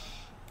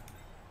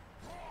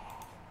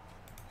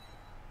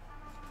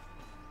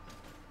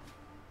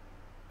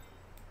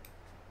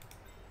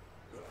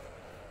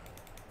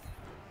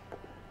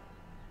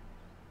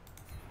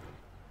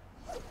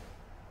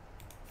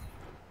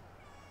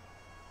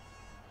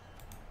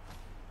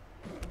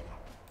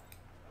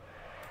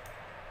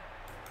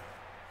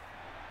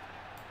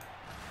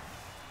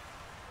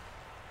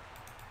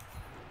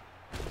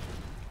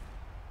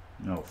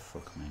 Oh,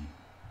 fuck me.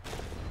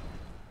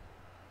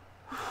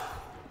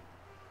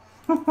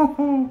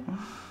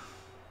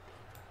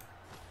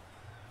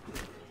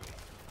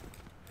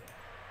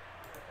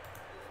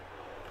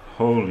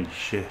 Holy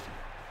shit.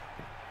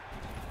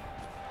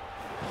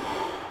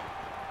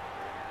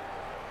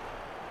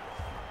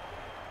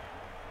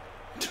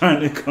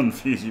 Trying to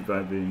confuse you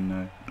by being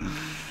no.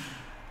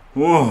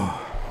 Whoa.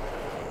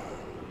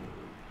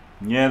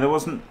 Yeah, there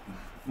wasn't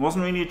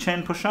really a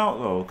chain push out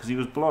though, because he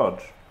was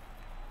blodge.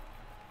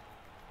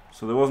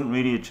 So there wasn't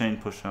really a chain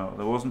push out.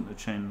 There wasn't a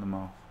chain them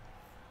off.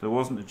 There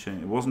wasn't a chain.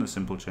 It wasn't a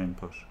simple chain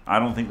push. I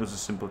don't think there was a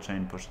simple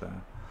chain push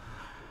there.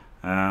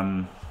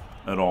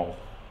 At all.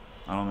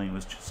 I don't think it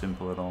was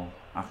simple at all,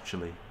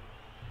 actually.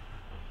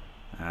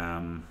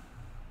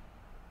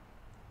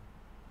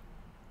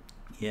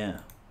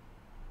 Yeah.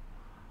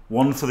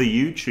 One for the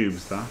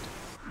YouTubes, that.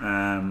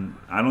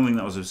 I don't think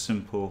that was a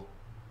simple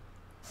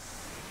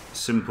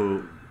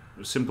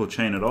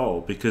chain at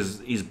all,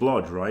 because he's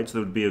blodge, right? So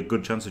there would be a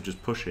good chance of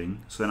just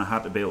pushing. So then I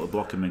had to be able to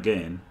block him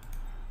again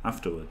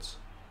afterwards,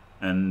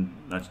 and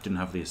I just didn't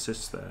have the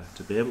assists there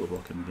to be able to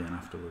block him again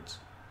afterwards.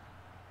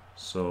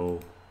 So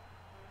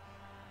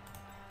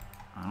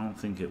I don't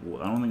think there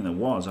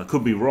was. I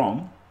could be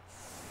wrong.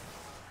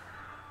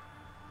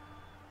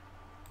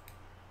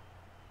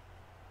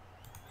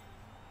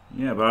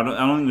 Yeah, but I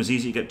don't think it was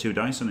easy to get 2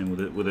 dice on him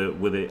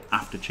with it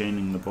after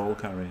chaining the ball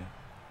carrier.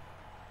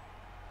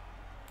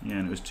 Yeah,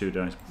 and it was 2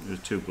 dice. It was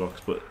 2 blocks,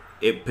 but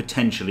it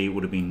potentially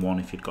would have been 1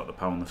 if you'd got the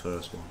power on the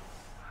first one.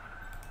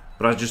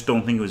 But I just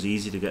don't think it was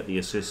easy to get the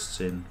assists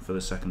in for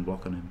the second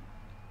block on him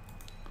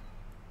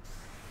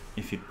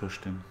if you'd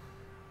pushed him.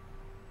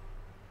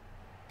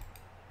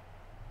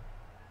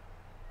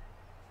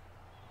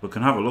 We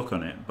can have a look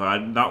on it,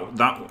 but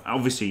that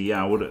obviously,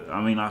 yeah,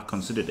 I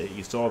considered it.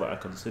 You saw that I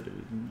considered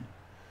it, didn't you?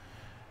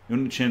 You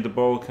wouldn't chain the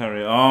ball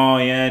carrier. Oh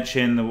yeah,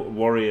 chain the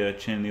warrior,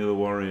 chain the other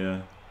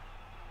warrior.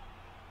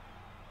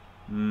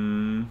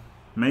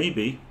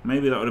 Maybe that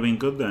would have been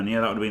good then.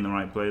 Yeah, that would have been the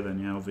right play then.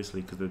 Yeah,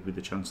 obviously, because there'd be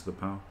the chance of the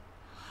power.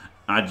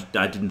 I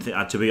didn't think.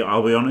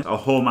 I'll be honest. I'll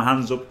hold my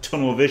hands up.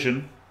 Tunnel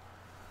vision.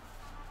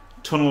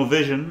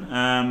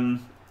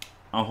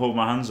 I'll hold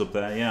my hands up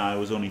there. Yeah, I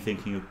was only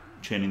thinking of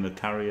chaining the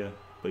carrier,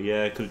 but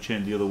yeah, I could have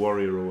chained the other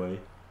warrior away,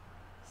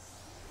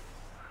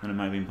 and it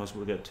might have been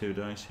possible to get 2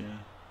 dice. Yeah,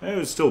 it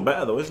was still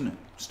better though, isn't it?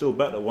 Still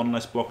better. 1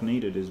 less block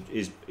needed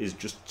is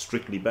just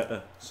strictly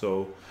better.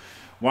 So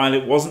while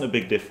it wasn't a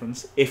big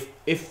difference, if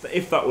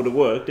that would have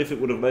worked, if it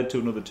would have led to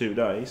another 2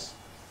 dice,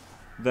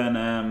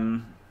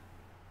 then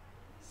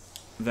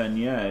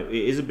yeah, it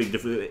is a big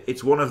difference.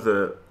 It's one of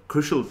the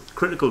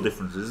critical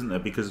differences, isn't there?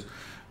 Because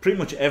pretty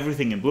much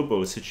everything in Blood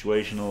Bowl is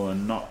situational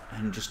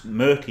and just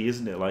murky,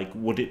 isn't it? Like,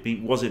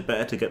 was it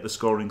better to get the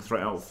scoring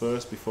threat out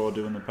first before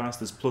doing the pass?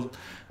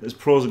 There's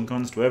pros and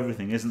cons to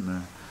everything, isn't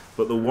there?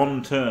 But the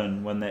one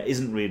time there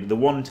isn't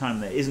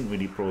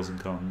really pros and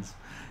cons,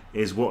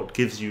 is what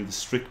gives you the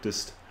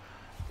strictest,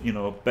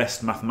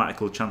 best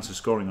mathematical chance of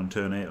scoring on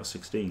turn 8 or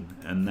 16,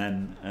 and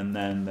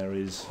then there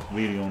is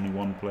really only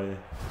one player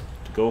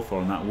to go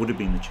for, and that would have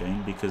been the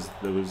chain, because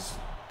there was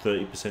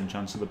 30%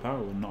 chance of the power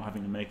and not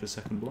having to make the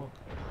second block.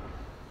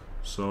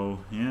 So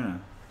yeah,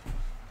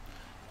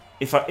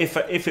 if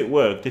it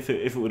worked, if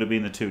it would have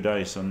been the 2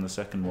 dice on the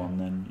second one,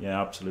 then yeah,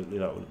 absolutely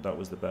that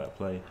was the better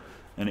play,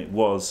 and it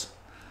was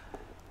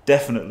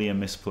definitely a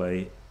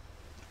misplay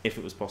if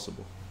it was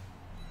possible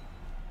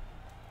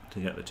to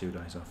get the 2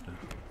 dice after.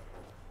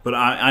 But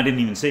I didn't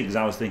even see it, because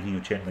I was thinking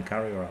of chaining the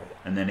carrier out,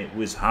 and then it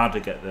was hard to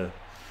get the.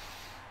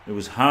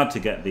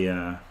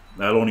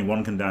 Only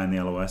one can die in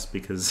the LOS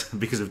because of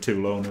 2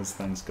 loners.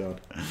 Thanks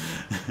God.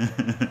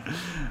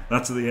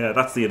 That's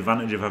the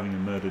advantage of having a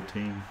murdered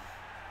team.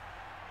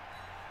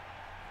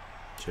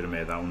 Should have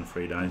made that one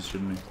 3 dice,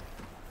 shouldn't we?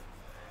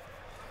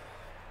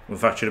 Well, in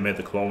fact, should have made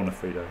the claw one a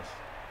 3 dice.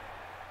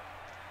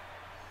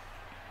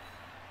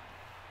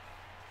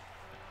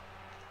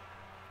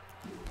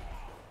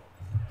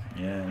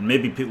 Yeah, and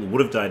maybe people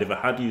would have died if I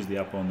had used the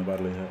apple on the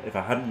badly hurt. If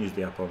I hadn't used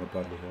the apple on the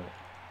badly hurt.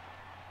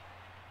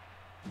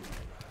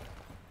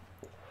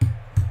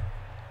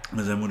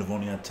 Because then would have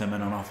only had 10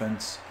 men on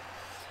offense,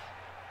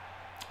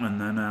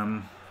 and then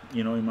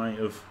he might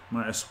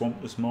have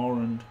swamped us more,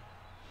 and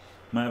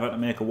might have had to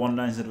make a 1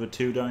 dice instead of a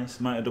 2 dice.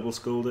 Might have double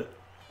skulled it,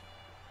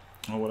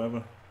 or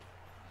whatever.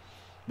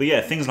 But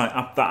yeah, things like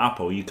that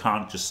apple, you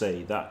can't just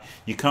say that.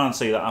 You can't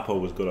say that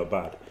apple was good or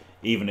bad,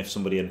 even if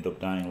somebody ended up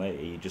dying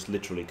later. You just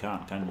literally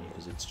can't, can you?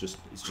 Because it's just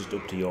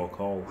up to your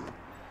call.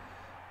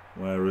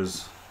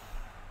 Whereas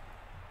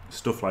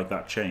stuff like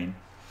that chain,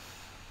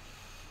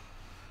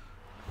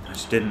 I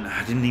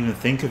didn't even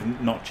think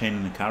of not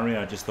chaining the carrier.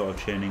 I just thought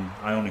of chaining.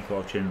 I only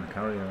thought of chaining the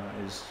carrier.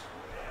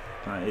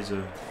 That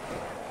is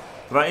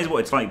what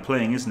it's like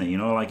playing, isn't it?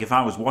 Like if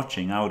I was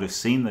watching, I would have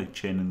seen the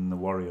chaining the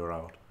warrior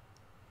out,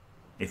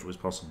 if it was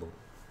possible.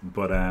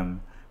 But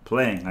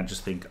playing, I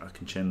just think I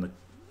can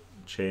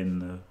chain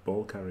the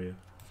ball carrier.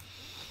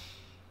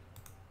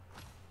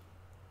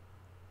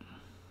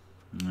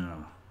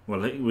 No.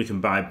 Well, we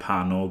can buy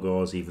Par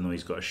No-Gos even though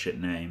he's got a shit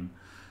name,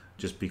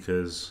 just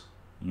because.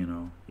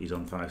 He's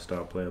on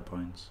 5-star player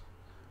points.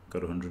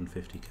 Got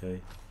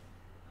 150k.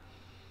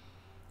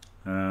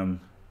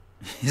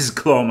 His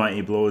Claw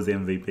Mighty Blow is the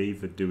MVP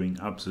for doing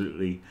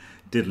absolutely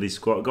diddly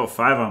squat. Got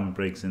 5 armor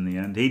breaks in the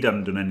end. He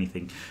hadn't done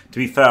anything. To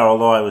be fair,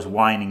 although I was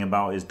whining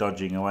about his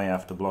dodging away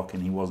after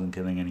blocking, he wasn't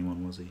killing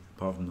anyone, was he?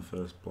 Apart from the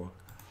first block.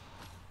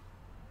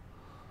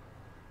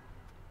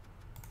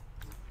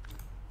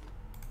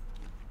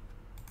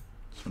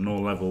 So no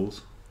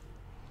levels.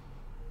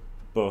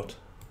 But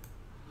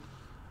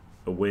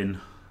a win,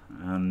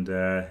 and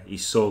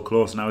he's so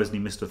close now, isn't he,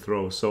 Mr.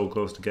 Throw? So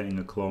close to getting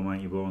a Claw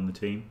Mighty Blow on the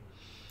team,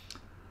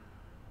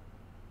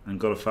 and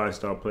got a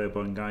 5-star player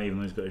point guy, even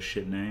though he's got a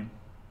shit name.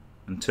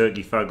 And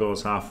Turkey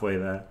Fago's halfway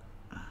there,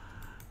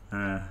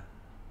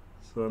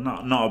 so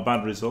not a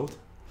bad result.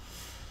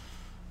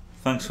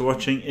 Thanks for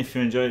watching. If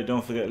you enjoyed it,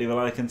 don't forget to leave a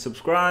like and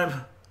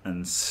subscribe,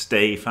 and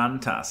stay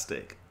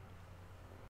fantastic.